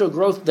spiritual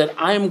growth that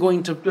I am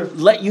going to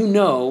let you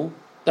know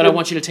that I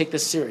want you to take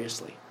this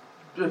seriously.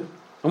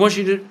 I want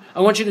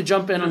you to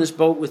jump in on this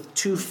boat with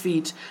 2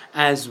 feet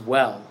as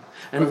well,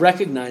 and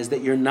recognize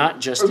that you're not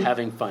just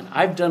having fun.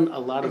 I've done a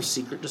lot of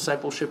secret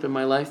discipleship in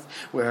my life,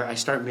 where I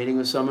start meeting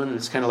with someone, and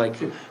it's kind of like,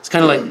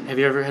 have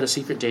you ever had a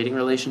secret dating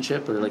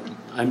relationship, or like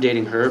I'm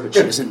dating her, but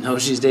she doesn't know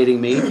she's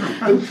dating me?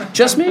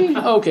 Just me?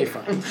 Okay,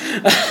 fine.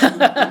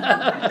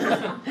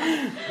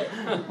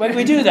 But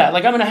we do that.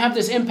 Like, I'm going to have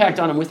this impact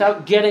on them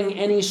without getting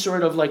any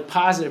sort of like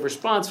positive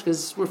response,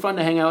 because we're fun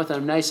to hang out with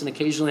and I'm nice, and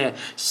occasionally I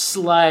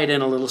slide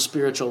in a little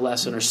spiritual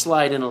lesson or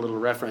slide in a little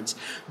reference.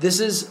 This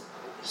is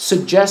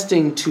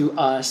suggesting to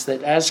us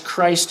that as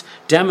Christ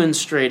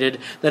demonstrated,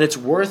 that it's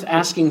worth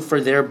asking for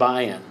their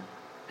buy-in.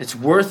 It's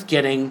worth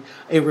getting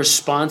a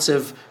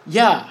responsive,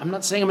 I'm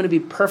not saying I'm going to be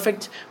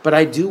perfect, but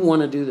I do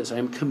want to do this. I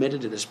am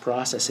committed to this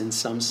process in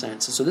some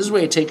sense. And so this is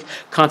where you take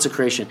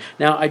consecration.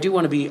 Now, I do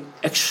want to be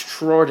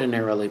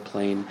extraordinarily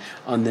plain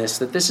on this,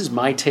 that this is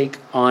my take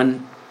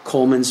on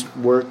Coleman's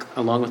work,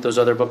 along with those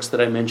other books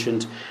that I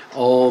mentioned,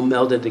 all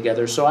melded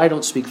together. So I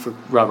don't speak for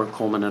Robert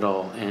Coleman at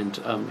all. And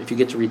if you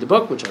get to read the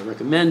book, which I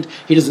recommend,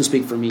 he doesn't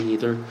speak for me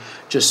either.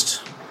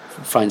 Just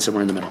find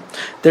somewhere in the middle.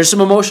 There's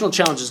some emotional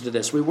challenges to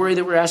this. We worry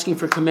that we're asking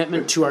for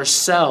commitment to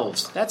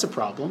ourselves. That's a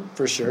problem,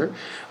 for sure.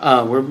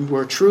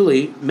 We're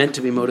truly meant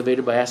to be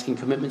motivated by asking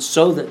commitment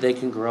so that they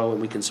can grow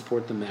and we can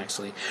support them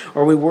maximally.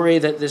 Or we worry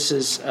that this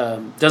is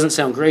doesn't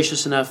sound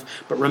gracious enough,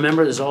 but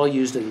remember, this is all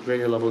used at a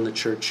greater level in the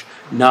church,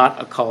 not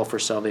a call for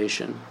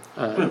salvation.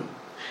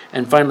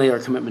 And finally, our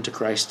commitment to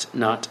Christ,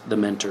 not the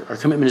mentor. Our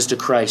commitment is to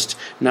Christ,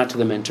 not to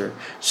the mentor.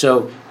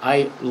 So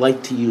I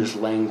like to use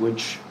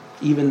language,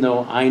 even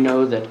though I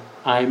know that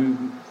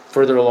I'm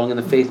further along in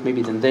the faith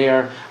maybe than they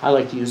are. I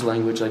like to use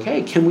language like,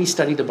 hey, can we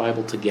study the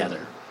Bible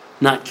together?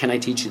 Not, can I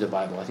teach you the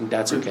Bible? I think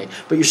that's okay.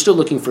 But you're still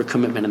looking for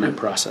commitment in that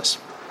process.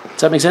 Does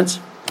that make sense?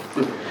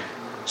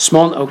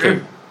 Okay.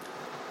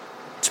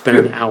 It's been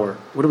an hour.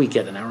 What do we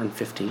get, an hour and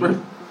 15? You can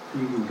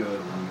go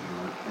as long as you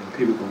want, and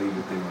people can leave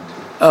if they want to.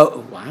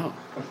 Oh, wow.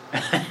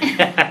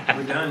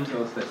 We're done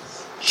until 6.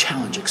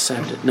 Challenge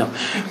accepted. No.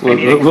 We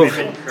need a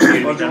commitment for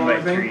you to be done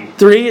by 3.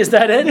 3, is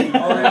that it?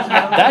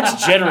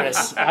 That's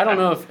generous. I don't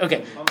know if...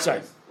 Okay,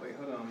 sorry. Wait,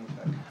 hold on.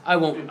 Let me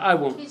check. I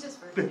won't. He's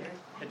just first here.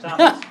 It's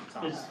on.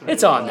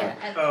 It's on there.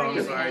 At Oh,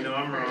 3, sorry, we no,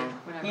 I'm wrong.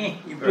 whatever.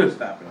 You better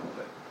stop it a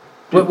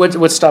little bit.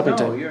 What's stopping No,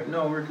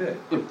 time? we're good.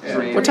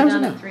 What time is it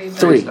now? 3.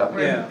 3.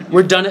 Yeah.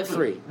 We're done at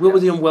 3. We'll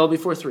be done well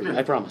before 3.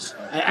 I promise.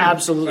 I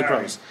absolutely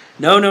promise.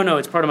 No.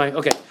 It's part of my...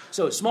 Okay.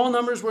 So small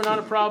numbers were not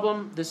a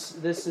problem. This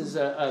is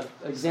a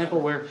example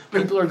where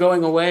people are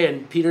going away,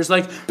 and Peter's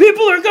like,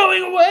 people are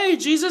going away,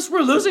 Jesus,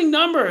 we're losing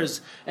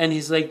numbers. And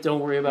he's like, don't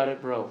worry about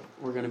it, bro.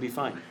 We're going to be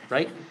fine,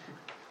 right?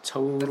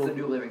 Total. That's the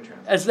New Living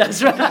Translation.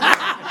 That's right.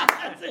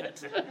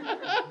 That's it.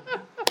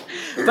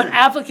 But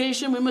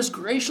application, we must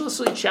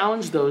graciously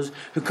challenge those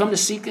who come to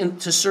seek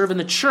and to serve in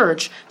the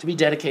church to be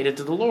dedicated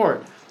to the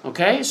Lord.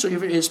 Okay? So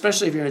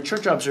especially if you're in a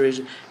church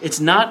observation, it's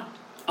not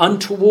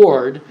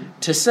untoward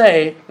to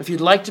say, if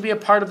you'd like to be a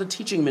part of the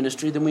teaching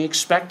ministry, then we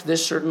expect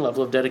this certain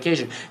level of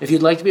dedication. If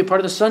you'd like to be a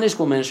part of the Sunday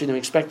school ministry, then we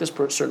expect this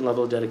certain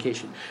level of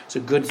dedication. It's a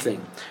good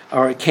thing,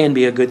 or it can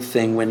be a good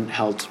thing when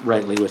held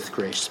rightly with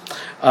grace.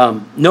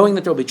 Knowing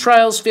that there will be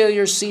trials,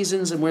 failures,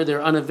 seasons, and where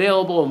they're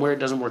unavailable and where it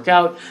doesn't work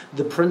out,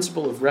 the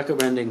principle of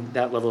recommending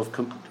that level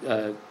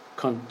of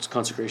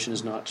consecration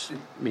is not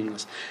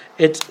meaningless.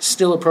 It's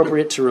still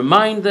appropriate to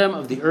remind them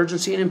of the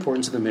urgency and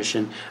importance of the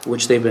mission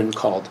which they've been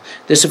called.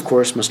 This, of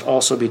course, must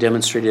also be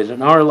demonstrated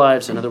in our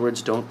lives. In other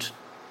words, don't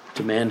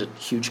demand a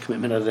huge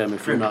commitment of them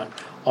if you're not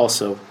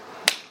also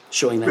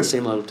showing that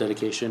same level of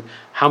dedication.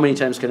 How many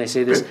times can I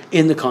say this?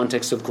 In the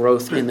context of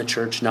growth in the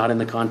church, not in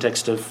the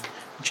context of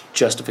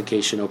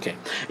justification. Okay.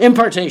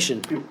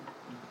 Impartation.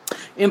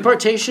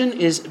 Impartation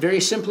is very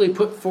simply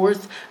put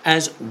forth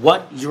as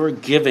what you're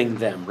giving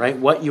them, right?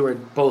 What you are,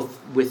 both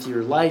with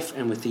your life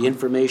and with the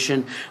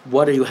information,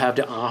 what do you have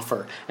to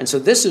offer? And so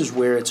this is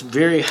where it's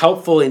very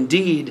helpful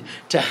indeed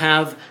to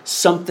have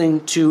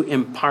something to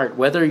impart,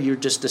 whether you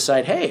just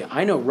decide, hey,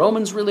 I know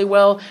Romans really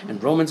well,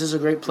 and Romans is a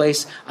great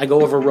place. I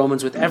go over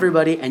Romans with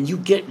everybody, and you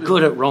get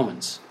good at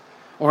Romans.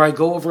 or I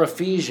go over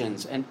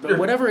Ephesians, and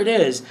whatever it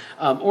is.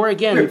 Or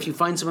again, if you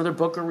find some other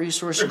book or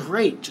resource,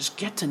 great. Just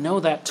get to know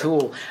that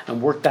tool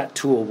and work that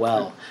tool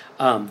well.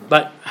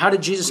 But how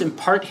did Jesus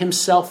impart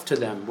himself to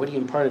them? What he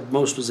imparted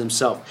most was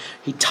himself.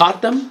 He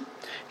taught them.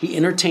 He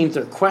entertained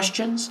their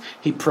questions.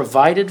 He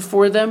provided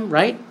for them,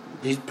 right?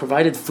 He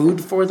provided food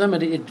for them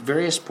at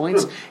various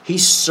points. He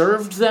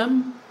served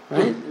them,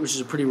 right? Which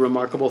is a pretty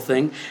remarkable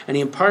thing. And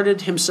he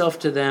imparted himself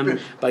to them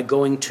by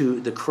going to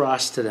the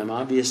cross to them.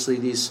 Obviously,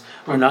 these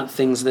are not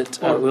things that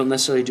we'll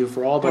necessarily do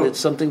for all, but it's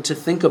something to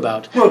think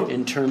about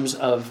in terms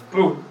of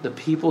the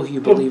people who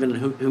you believe in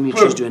and whom you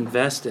choose to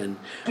invest in,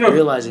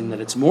 realizing that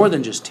it's more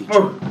than just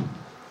teaching.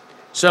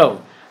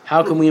 So,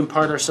 how can we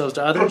impart ourselves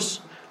to others?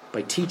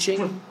 By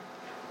teaching,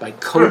 by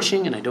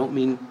coaching, and I don't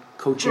mean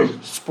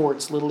coaching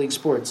sports, Little League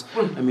sports.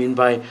 I mean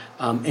by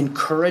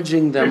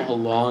encouraging them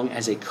along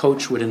as a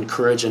coach would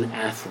encourage an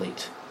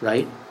athlete,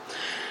 right?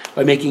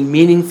 By making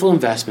meaningful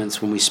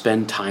investments when we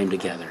spend time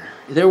together.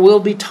 There will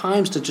be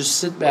times to just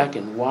sit back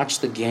and watch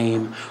the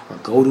game or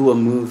go to a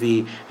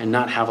movie and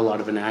not have a lot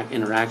of an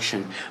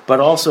interaction. But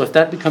also, if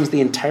that becomes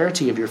the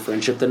entirety of your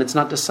friendship, then it's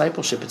not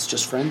discipleship, it's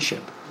just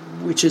friendship,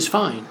 which is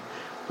fine.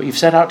 But you've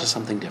set out to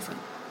something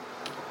different.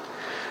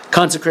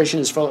 Impartation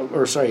is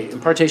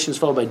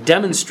followed by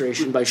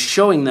demonstration, by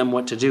showing them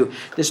what to do.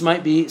 This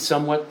might be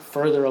somewhat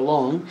further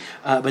along,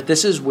 but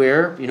this is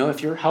where,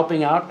 if you're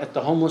helping out at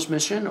the homeless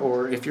mission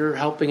or if you're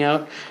helping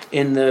out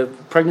in the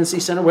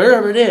pregnancy center,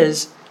 wherever it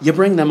is, you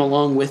bring them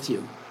along with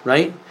you,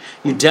 right?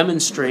 You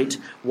demonstrate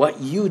what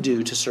you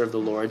do to serve the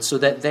Lord so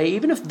that they,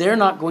 even if they're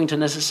not going to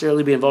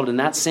necessarily be involved in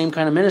that same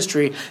kind of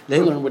ministry,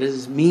 they learn what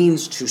it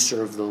means to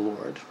serve the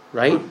Lord,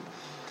 right?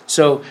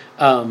 So,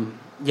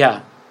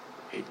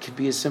 it could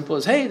be as simple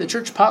as, hey, the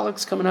church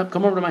potluck's coming up.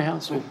 Come over to my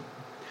house. We'll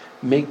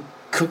make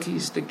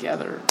cookies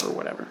together or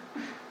whatever.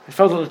 I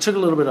took a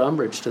little bit of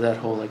umbrage to that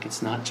whole,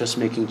 it's not just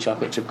making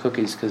chocolate chip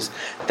cookies, because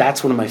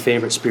that's one of my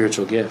favorite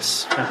spiritual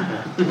gifts,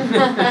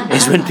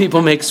 is when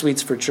people make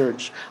sweets for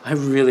church. I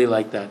really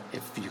like that,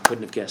 if you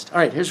couldn't have guessed. All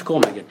right, here's cool,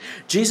 Megan.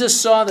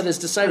 Jesus saw that his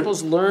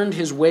disciples learned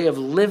his way of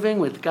living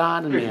with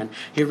God and man.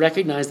 He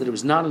recognized that it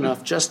was not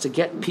enough just to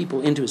get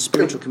people into his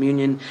spiritual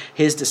communion.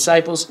 His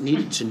disciples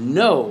needed to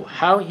know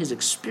how his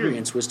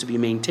experience was to be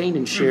maintained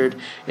and shared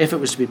if it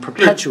was to be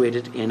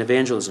perpetuated in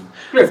evangelism.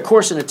 Of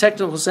course, in a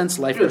technical sense,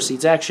 life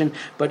precedes action.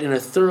 But in a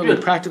thoroughly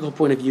practical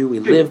point of view, we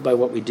live by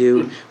what we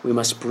do. We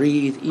must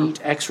breathe, eat,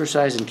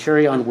 exercise, and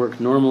carry on work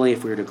normally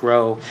if we are to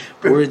grow.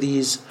 Where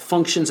these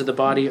functions of the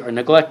body are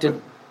neglected,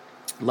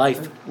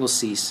 life will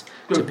cease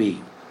to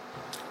be.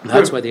 And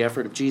that's why the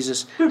effort of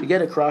Jesus to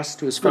get across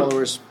to his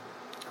followers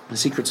the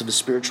secrets of his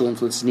spiritual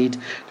influence need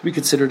to be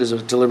considered as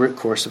a deliberate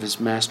course of his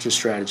master's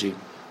strategy.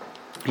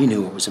 He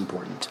knew what was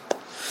important.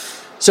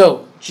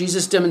 So,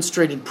 Jesus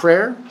demonstrated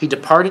prayer. He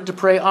departed to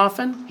pray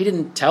often. He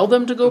didn't tell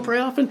them to go pray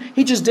often.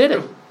 He just did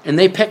it. And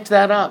they picked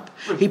that up.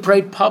 He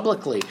prayed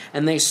publicly,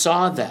 and they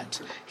saw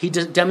that. He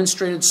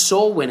demonstrated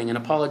soul winning and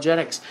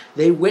apologetics.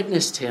 They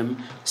witnessed him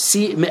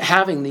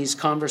having these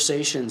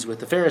conversations with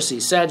the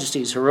Pharisees,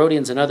 Sadducees,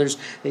 Herodians, and others.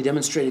 They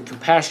demonstrated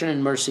compassion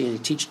and mercy,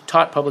 and he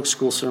taught public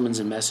school sermons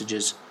and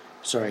messages.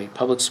 Sorry,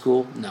 public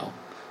school? No,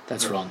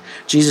 that's wrong.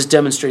 Jesus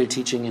demonstrated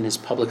teaching in his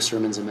public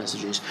sermons and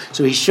messages.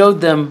 So he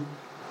showed them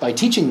by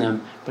teaching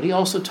them, but he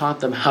also taught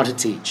them how to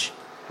teach.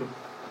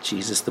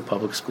 Jesus, the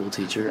public school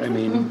teacher. I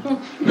mean,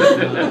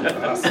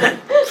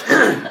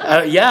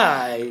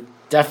 I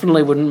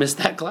definitely wouldn't miss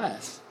that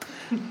class.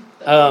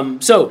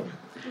 So,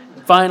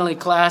 finally,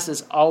 class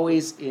is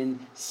always in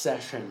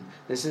session.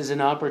 This is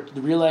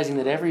realizing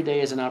that every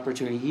day is an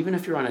opportunity, even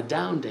if you're on a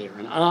down day or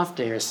an off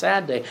day or a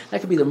sad day.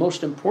 That could be the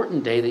most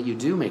important day that you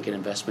do make an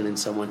investment in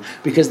someone,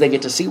 because they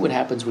get to see what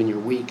happens when you're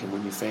weak and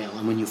when you fail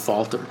and when you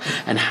falter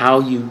and how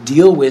you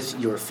deal with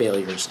your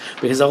failures.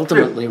 Because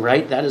ultimately,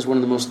 right, that is one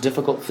of the most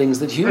difficult things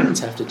that humans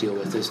have to deal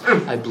with is,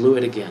 I blew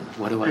it again.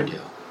 What do I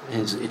do?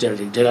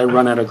 Did I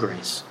run out of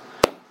grace?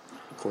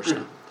 Of course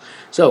not.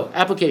 So,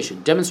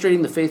 application,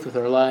 demonstrating the faith with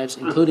our lives,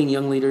 including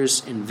young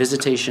leaders in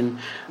visitation,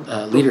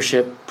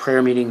 leadership,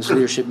 prayer meetings,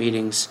 leadership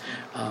meetings.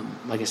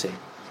 Like I say,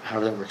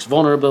 however that works.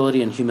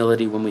 Vulnerability and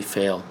humility when we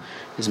fail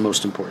is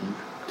most important.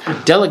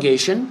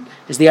 Delegation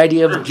is the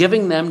idea of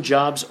giving them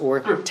jobs or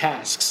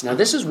tasks. Now,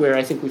 this is where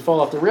I think we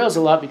fall off the rails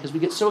a lot, because we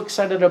get so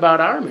excited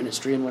about our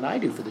ministry and what I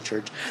do for the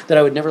church that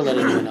I would never let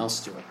anyone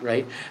else do it,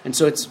 right? And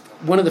so it's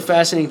one of the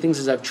fascinating things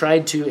is I've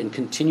tried to and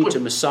continue to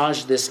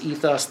massage this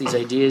ethos, these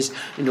ideas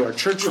into our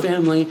church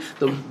family.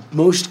 The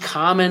most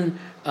common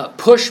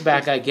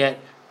pushback I get,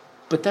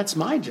 but that's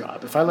my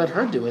job. If I let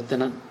her do it,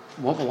 then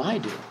what will I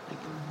do?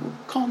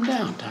 Calm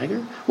down,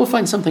 Tiger. We'll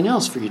find something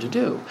else for you to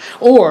do.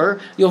 Or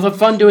you'll have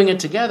fun doing it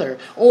together.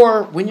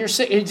 Or when you're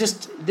sick, it's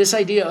just this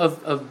idea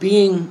of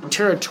being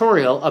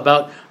territorial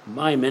about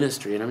my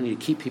ministry and I need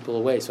to keep people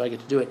away so I get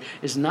to do it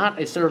is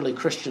not a thoroughly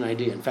Christian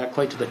idea. In fact,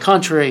 quite to the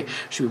contrary,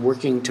 should be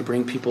working to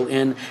bring people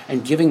in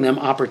and giving them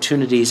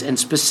opportunities, and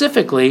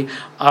specifically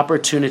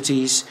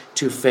opportunities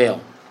to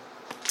fail.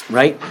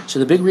 Right? So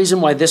the big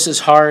reason why this is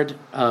hard,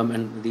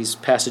 and these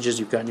passages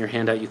you've got in your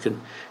handout, you can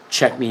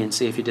check me and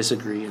see if you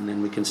disagree, and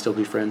then we can still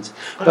be friends.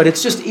 But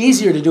it's just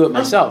easier to do it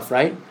myself,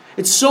 right?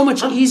 It's so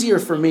much easier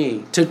for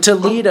me to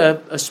lead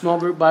a small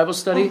group Bible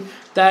study.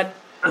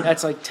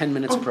 That's like 10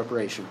 minutes of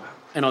preparation.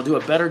 And I'll do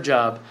a better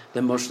job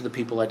than most of the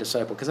people I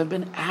disciple because I've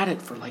been at it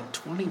for like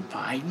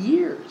 25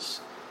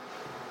 years.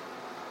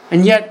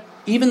 And yet,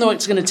 even though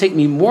it's going to take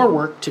me more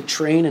work to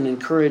train and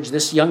encourage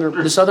this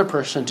other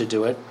person to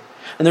do it,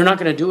 and they're not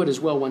going to do it as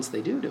well once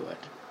they do it.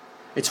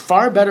 It's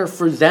far better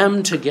for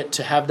them to get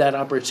to have that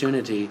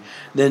opportunity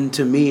than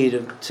to me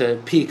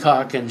to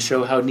peacock and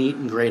show how neat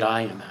and great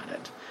I am at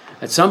it.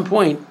 At some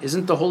point,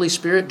 isn't the Holy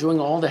Spirit doing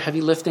all the heavy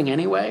lifting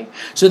anyway?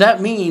 So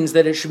that means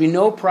that it should be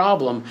no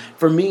problem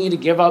for me to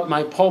give up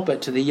my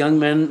pulpit to the young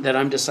men that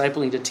I'm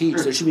discipling to teach.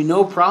 There should be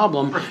no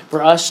problem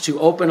for us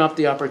to open up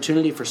the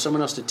opportunity for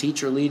someone else to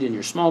teach or lead in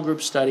your small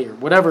group study or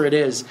whatever it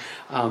is.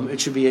 It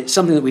should be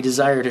something that we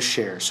desire to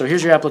share. So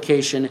here's your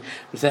application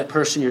with that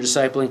person you're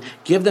discipling.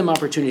 Give them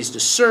opportunities to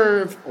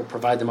serve or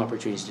provide them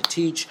opportunities to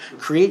teach.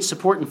 Create,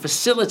 support, and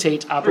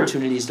facilitate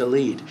opportunities to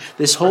lead.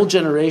 This whole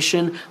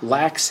generation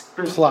lacks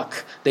pluck.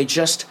 They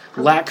just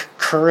lack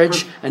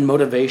courage and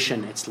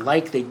motivation. It's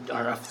like they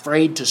are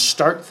afraid to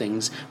start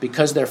things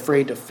because they're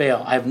afraid to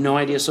fail. I have no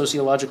idea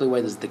sociologically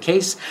why this is the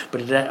case,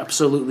 but it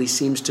absolutely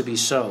seems to be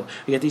so.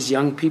 You get these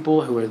young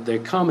people they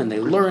come and they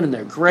learn and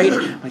they're great.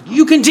 Like,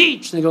 you can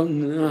teach. And they go,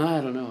 no,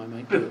 I don't know, I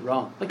might do it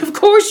wrong. Like, of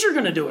course you're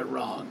going to do it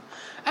wrong.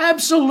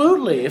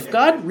 Absolutely. If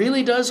God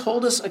really does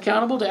hold us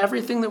accountable to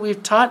everything that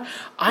we've taught,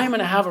 I'm going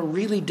to have a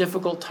really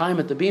difficult time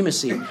at the Bema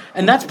Seat.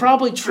 And that's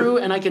probably true,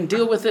 and I can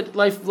deal with it.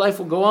 Life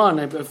will go on.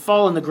 I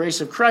fall in the grace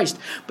of Christ.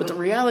 But the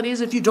reality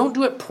is, if you don't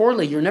do it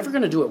poorly, you're never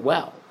going to do it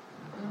well.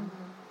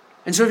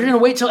 And so if you're going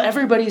to wait till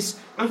everybody's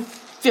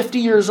 50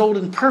 years old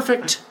and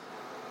perfect,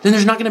 then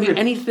there's not going to be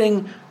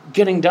anything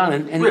getting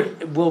done.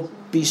 And we'll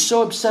be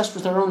so obsessed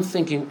with our own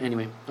thinking.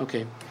 Anyway,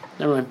 okay.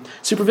 Never mind.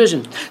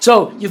 Supervision.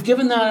 So you've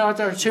given that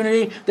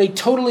opportunity. They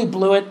totally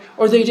blew it,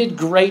 or they did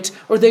great,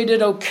 or they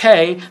did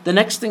okay. The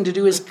next thing to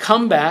do is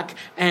come back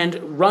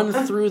and run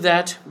through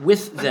that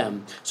with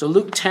them. So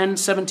Luke 10,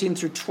 17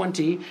 through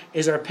 20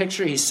 is our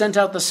picture. He sent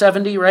out the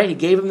 70, right? He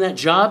gave them that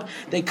job.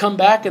 They come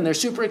back and they're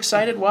super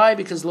excited. Why?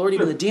 Because, Lord,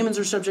 even the demons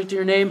are subject to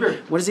your name.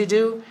 What does he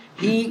do?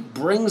 He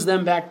brings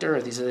them back to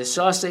earth. He said, they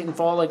saw Satan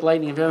fall like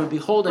lightning in heaven.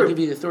 Behold, I give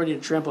you the authority to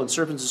trample on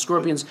serpents and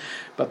scorpions.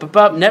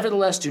 But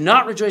nevertheless, do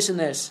not rejoice in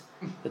this,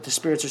 that the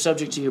spirits are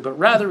subject to you, but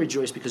rather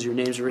rejoice because your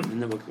names are written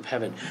in the book of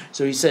heaven.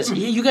 So he says,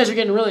 you guys are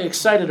getting really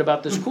excited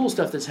about this cool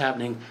stuff that's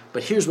happening,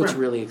 but here's what's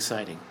really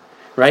exciting,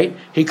 right?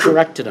 He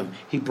corrected them.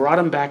 He brought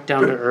them back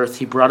down to earth.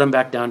 He brought them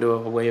back down to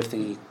a way of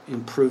thinking,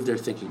 improved their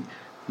thinking.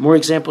 More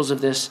examples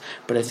of this,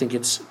 but I think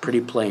it's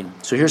pretty plain.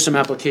 So here's some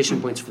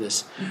application points for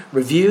this.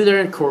 Review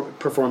their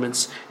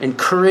performance.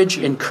 Encourage.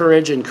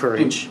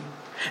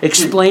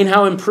 Explain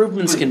how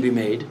improvements can be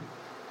made.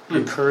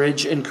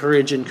 Encourage.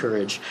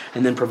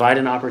 And then provide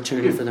an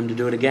opportunity for them to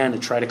do it again, to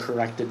try to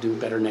correct it, do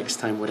it better next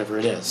time, whatever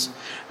it is.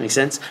 Make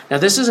sense? Now,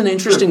 this is an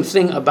interesting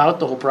thing about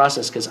the whole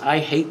process, because I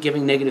hate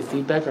giving negative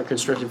feedback or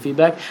constructive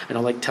feedback. I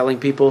don't like telling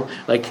people,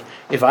 like,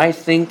 if I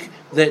think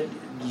that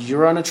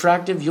you're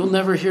unattractive, you'll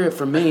never hear it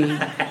from me.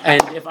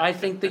 And if I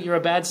think that you're a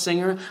bad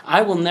singer,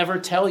 I will never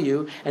tell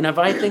you. And if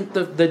I think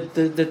that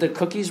the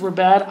cookies were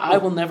bad, I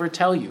will never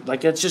tell you.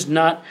 Like, that's just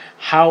not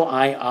how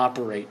I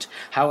operate.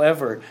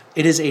 However,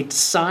 it is a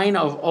sign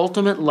of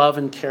ultimate love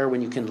and care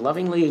when you can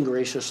lovingly and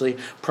graciously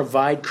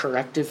provide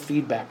corrective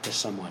feedback to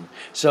someone.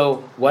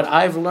 So what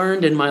I've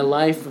learned in my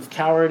life of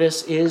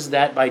cowardice is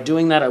that by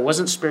doing that, I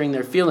wasn't sparing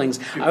their feelings.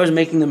 I was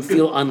making them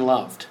feel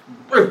unloved.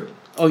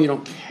 Oh, you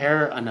don't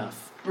care enough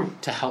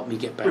to help me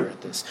get better at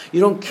this. You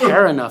don't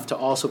care enough to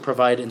also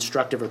provide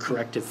instructive or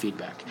corrective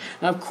feedback.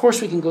 Now, of course,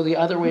 we can go the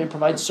other way and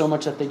provide so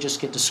much that they just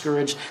get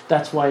discouraged.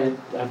 That's why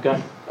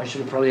I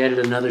should have probably added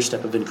another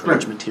step of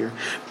encouragement here.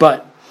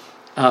 But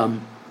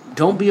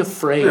don't be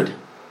afraid.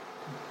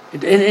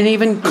 And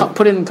even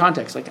put it in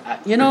context. Like,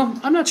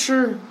 I'm not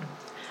sure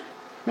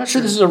this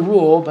is a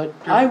rule, but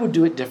I would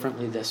do it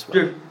differently this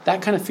way.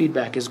 That kind of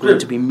feedback is going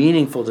to be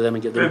meaningful to them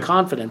and give them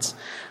confidence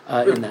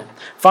in that.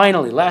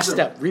 Finally, last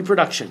step,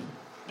 reproduction.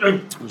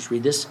 Let's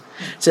read this.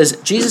 It says,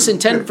 Jesus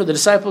intended for the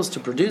disciples to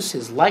produce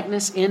his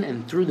likeness in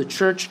and through the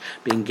church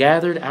being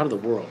gathered out of the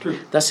world.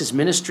 Thus his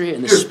ministry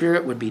and the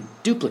Spirit would be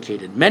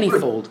duplicated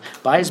manyfold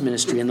by his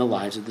ministry in the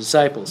lives of the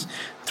disciples.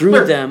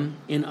 Through them,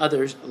 in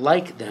others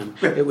like them,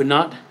 it would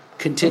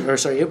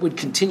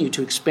continue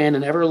to expand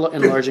in ever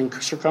enlarging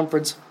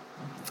circumference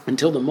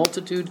until the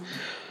multitude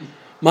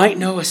might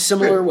know a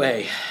similar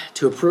way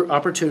to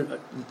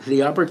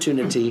the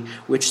opportunity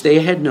which they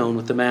had known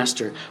with the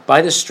Master.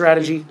 By this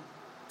strategy,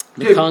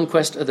 the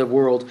conquest of the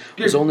world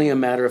was only a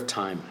matter of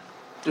time,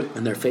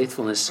 and their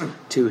faithfulness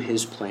to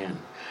his plan.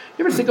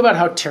 You ever think about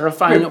how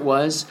terrifying it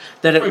was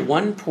that at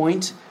one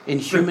point in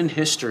human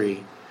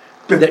history,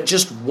 that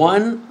just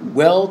one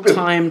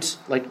well-timed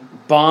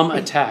bomb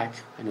attack,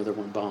 I know there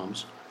weren't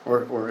bombs,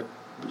 or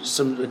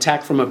some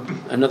attack from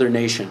another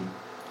nation,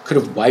 could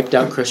have wiped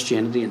out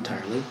Christianity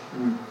entirely?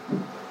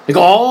 Like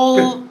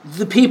all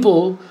the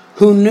people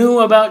who knew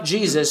about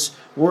Jesus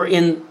were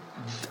in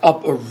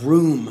a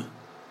room.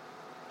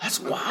 That's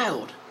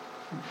wild.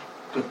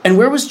 And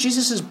where was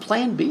Jesus'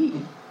 plan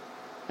B?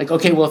 Like,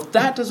 okay, well, if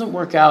that doesn't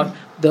work out,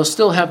 they'll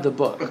still have the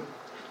book.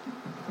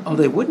 Oh,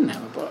 they wouldn't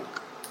have a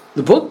book.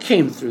 The book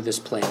came through this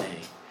plan A.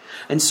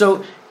 And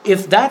so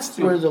if that's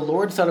where the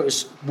Lord thought it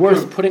was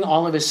worth putting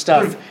all of his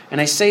stuff, and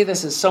I say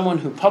this as someone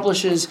who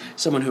publishes,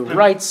 someone who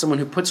writes, someone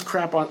who puts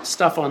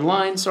stuff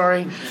online,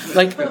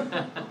 like,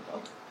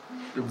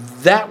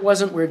 that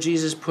wasn't where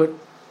Jesus put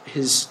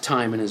his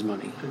time and his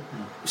money.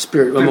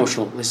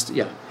 Emotional,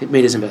 it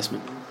made his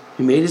investment.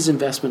 He made his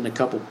investment in a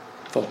couple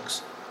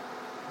folks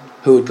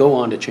who would go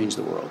on to change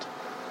the world.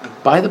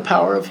 By the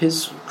power of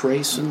his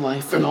grace and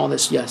life and all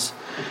this, yes.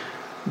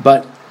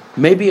 But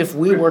maybe if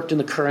we worked in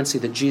the currency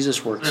that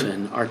Jesus works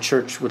in, our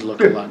church would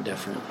look a lot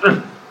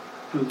different.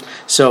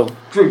 So,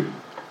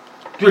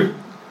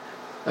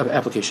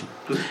 application.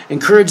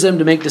 Encourage them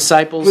to make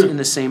disciples in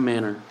the same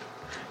manner.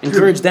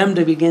 Encourage them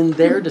to begin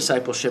their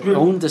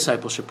own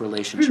discipleship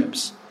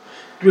relationships.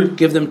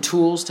 Give them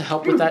tools to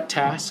help with that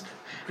task,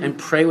 and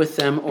pray with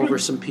them over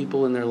some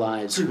people in their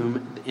lives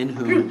in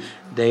whom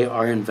they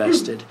are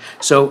invested.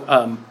 So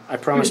I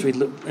promised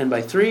we'd end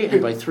by 3,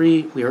 and by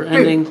 3 we are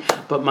ending.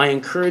 But my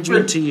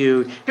encouragement to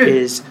you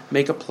is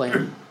make a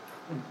plan.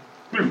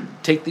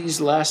 Take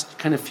these last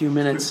kind of few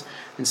minutes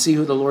and see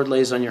who the Lord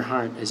lays on your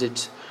heart. Is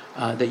it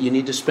that you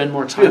need to spend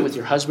more time with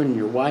your husband and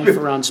your wife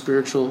around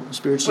spiritually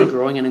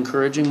growing and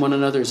encouraging one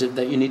another? Is it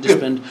that you need to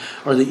spend,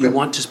 or that you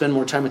want to spend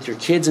more time with your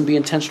kids and be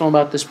intentional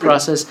about this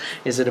process?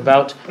 Is it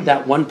about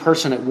that one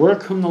person at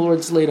work whom the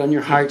Lord's laid on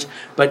your heart?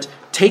 But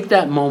take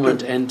that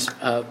moment and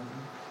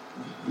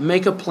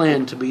make a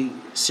plan to be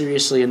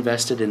seriously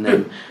invested in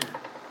them.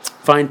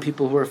 Find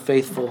people who are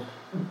faithful,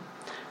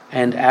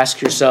 and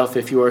ask yourself,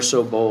 if you are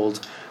so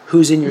bold,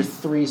 who's in your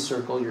 3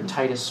 circle, your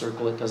tightest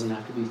circle? It doesn't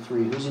have to be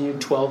 3. Who's in your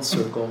 12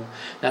 circle,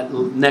 that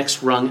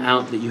next rung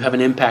out that you have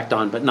an impact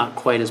on, but not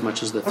quite as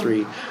much as the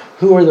 3?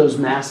 Who are those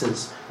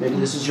masses? Maybe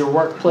this is your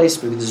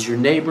workplace, maybe this is your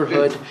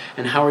neighborhood,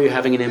 and how are you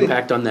having an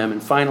impact on them?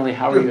 And finally,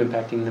 how are you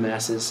impacting the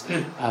masses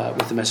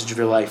with the message of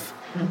your life?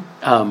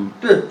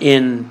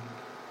 In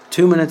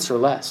 2 minutes or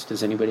less,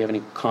 does anybody have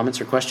any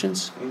comments or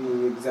questions?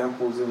 Any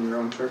examples in your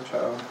own church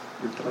how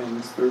you're playing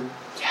this through?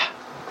 Yeah.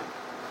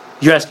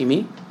 You're asking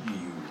me?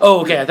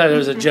 Oh, okay. I thought there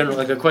was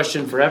a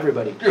question for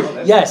everybody.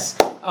 Yes.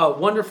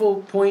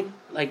 Wonderful point.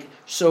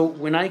 So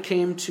when I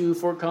came to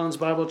Fort Collins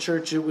Bible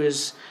Church, it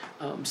was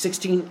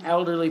 16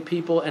 elderly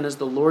people, and as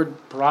the Lord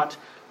brought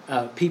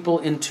people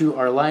into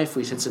our life,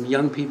 we had some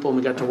young people, and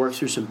we got to work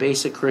through some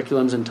basic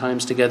curriculums and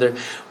times together.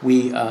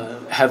 We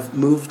have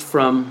moved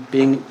from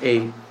being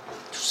a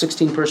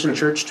 16-person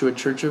church to a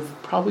church of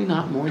probably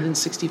not more than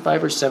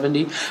 65 or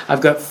 70. I've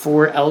got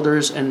 4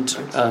 elders and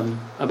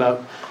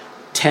about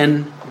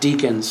 10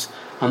 deacons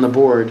on the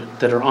board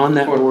that are on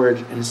that board,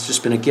 and it's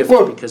just been a gift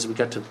because we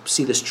got to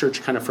see this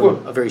church kind of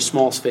from a very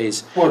small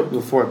phase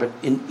move forward, but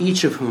in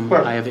each of whom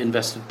I have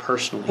invested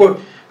personally.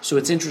 So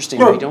it's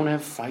interesting, we don't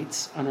have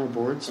fights on our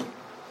boards.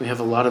 We have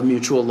a lot of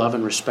mutual love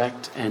and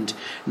respect, and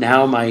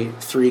now my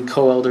 3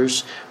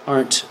 co-elders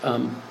aren't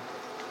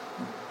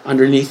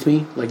underneath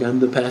me, like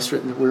I'm the pastor,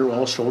 and we're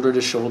all shoulder to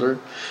shoulder,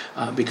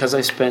 because I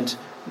spent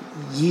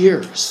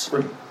years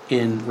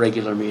in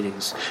regular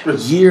meetings,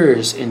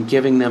 years in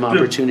giving them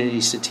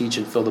opportunities to teach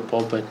and fill the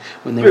pulpit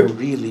when they were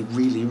really,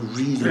 really,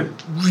 really,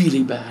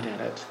 really bad at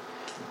it.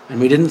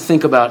 And we didn't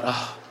think about,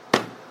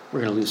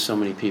 we're going to lose so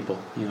many people.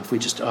 If we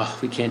just,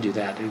 we can't do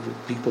that.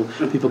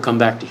 People come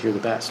back to hear the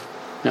best.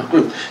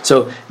 No.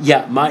 So,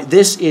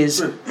 this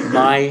is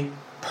my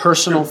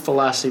personal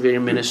philosophy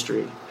in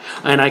ministry.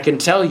 And I can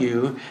tell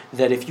you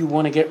that if you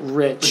want to get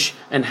rich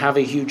and have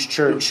a huge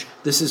church,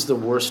 this is the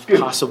worst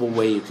possible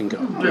way you can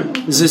go.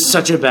 This is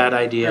such a bad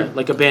idea.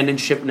 Like, abandon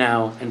ship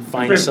now and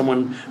find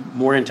someone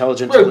more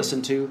intelligent to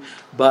listen to.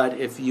 But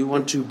if you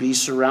want to be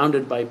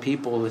surrounded by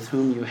people with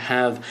whom you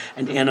have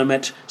an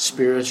intimate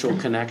spiritual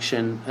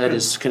connection, that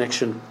is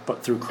connection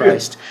through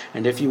Christ,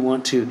 and if you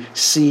want to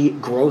see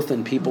growth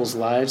in people's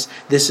lives,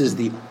 this is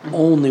the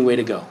only way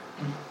to go,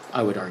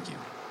 I would argue.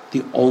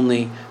 The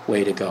only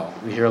way to go.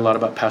 We hear a lot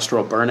about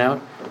pastoral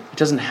burnout. It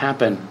doesn't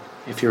happen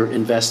if you're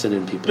invested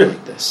in people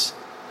like this.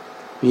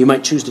 You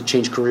might choose to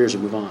change careers or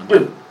move on.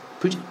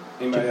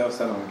 Anybody else?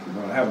 I don't keep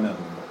going. I have another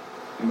one.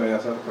 Anybody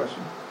else have a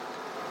question?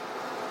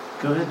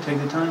 Go ahead, take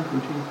the time,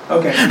 Poochie.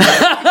 Okay.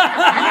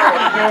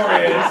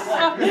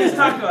 We just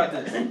talked about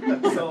this.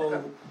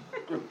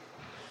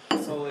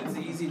 So it's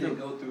easy to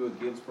go through a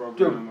Gibbs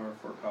program or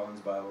Fort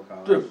Collins Bible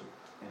College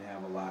and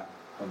have a lot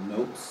of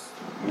notes.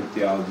 Your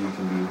theology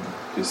can be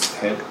just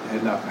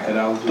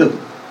headology.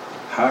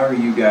 How are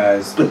you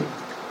guys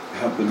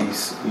helping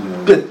these,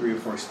 3 or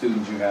 4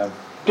 students you have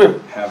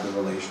the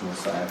relational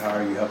side? How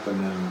are you helping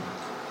them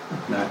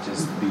not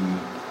just be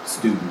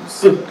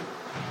students, to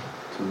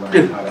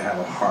learn how to have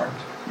a heart?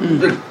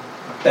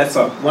 That's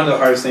one of the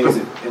hardest things,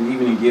 and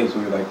even in Gibbs,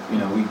 we're like,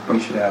 we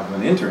should have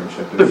an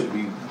internship. There should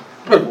be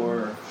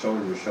more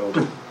shoulder to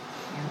shoulder.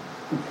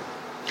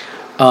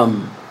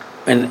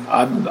 And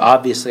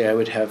obviously I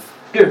would have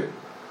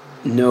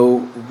no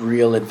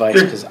real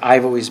advice because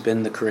I've always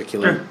been the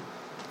curriculum.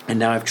 And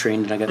now I've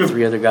trained and I got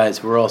 3 other guys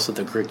who are also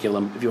the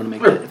curriculum, if you want to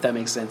make that, if that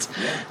makes sense.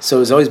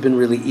 So it's always been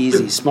really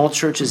easy. Small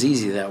church is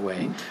easy that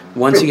way.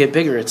 Once you get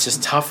bigger, it's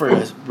just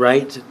tougher,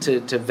 right, to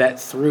vet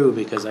through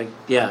because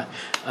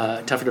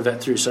tougher to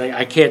vet through. So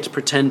I can't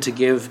pretend to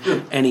give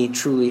any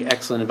truly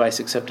excellent advice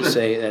except to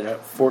say that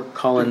at Fort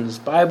Collins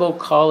Bible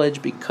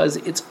College, because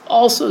it's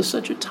also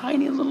such a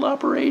tiny little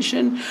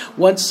operation,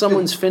 once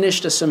someone's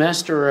finished a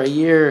semester or a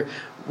year,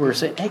 we're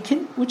saying,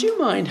 hey, would you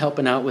mind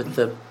helping out with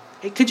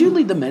could you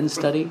lead the men's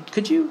study?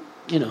 Could you,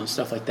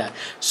 stuff like that.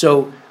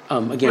 So,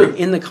 again,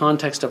 in the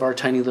context of our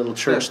tiny little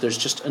church, there's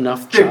just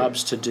enough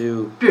jobs to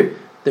do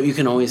that you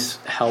can always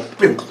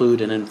help include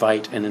and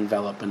invite and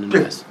envelop and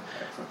invest.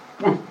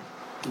 Does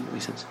that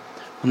make sense?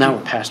 Well, now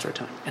we're past our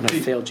time, and I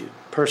failed you.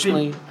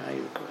 Personally,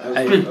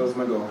 That was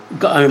my goal.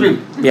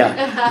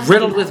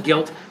 Riddled with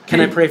guilt. Can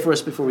I pray for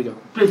us before we go?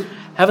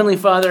 Heavenly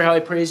Father, how I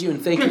praise you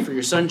and thank you for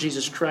your Son,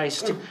 Jesus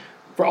Christ,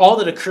 for all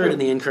that occurred in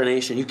the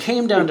incarnation. You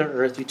came down to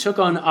earth. You took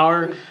on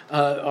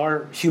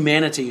our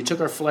humanity. You took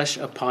our flesh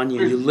upon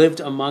you. You lived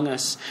among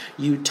us.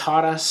 You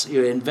taught us.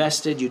 You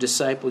invested. You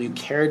discipled. You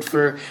cared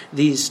for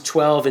these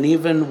 12, and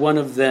even one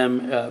of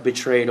them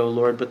betrayed, O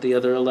Lord, but the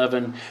other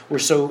 11 were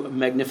so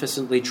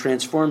magnificently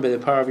transformed by the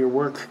power of your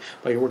work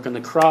on the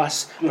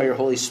cross, by your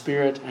Holy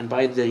Spirit, and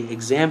by the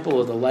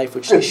example of the life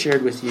which they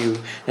shared with you,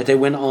 that they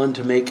went on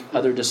to make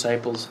other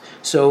disciples.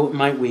 So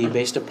might we,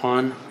 based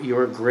upon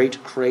your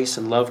great grace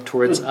and love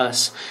towards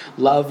us,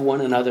 love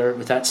one another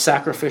with that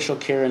sacrificial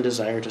care and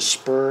desire to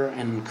spur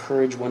and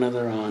encourage one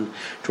another on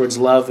towards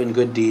love and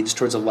good deeds,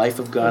 towards a life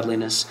of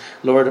godliness.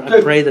 Lord,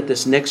 I pray that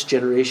this next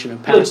generation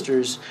of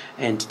pastors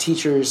and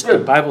teachers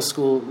and Bible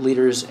school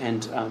leaders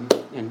and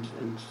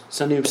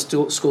Sunday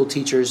school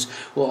teachers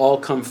will all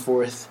come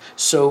forth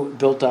so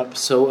built up,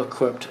 so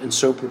equipped, and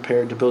so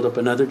prepared to build up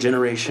another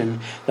generation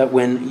that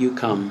when you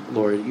come,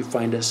 Lord, you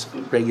find us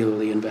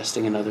regularly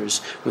investing in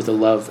others with the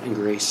love and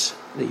grace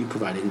that you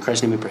provided. In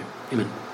Christ's name we pray. Amen.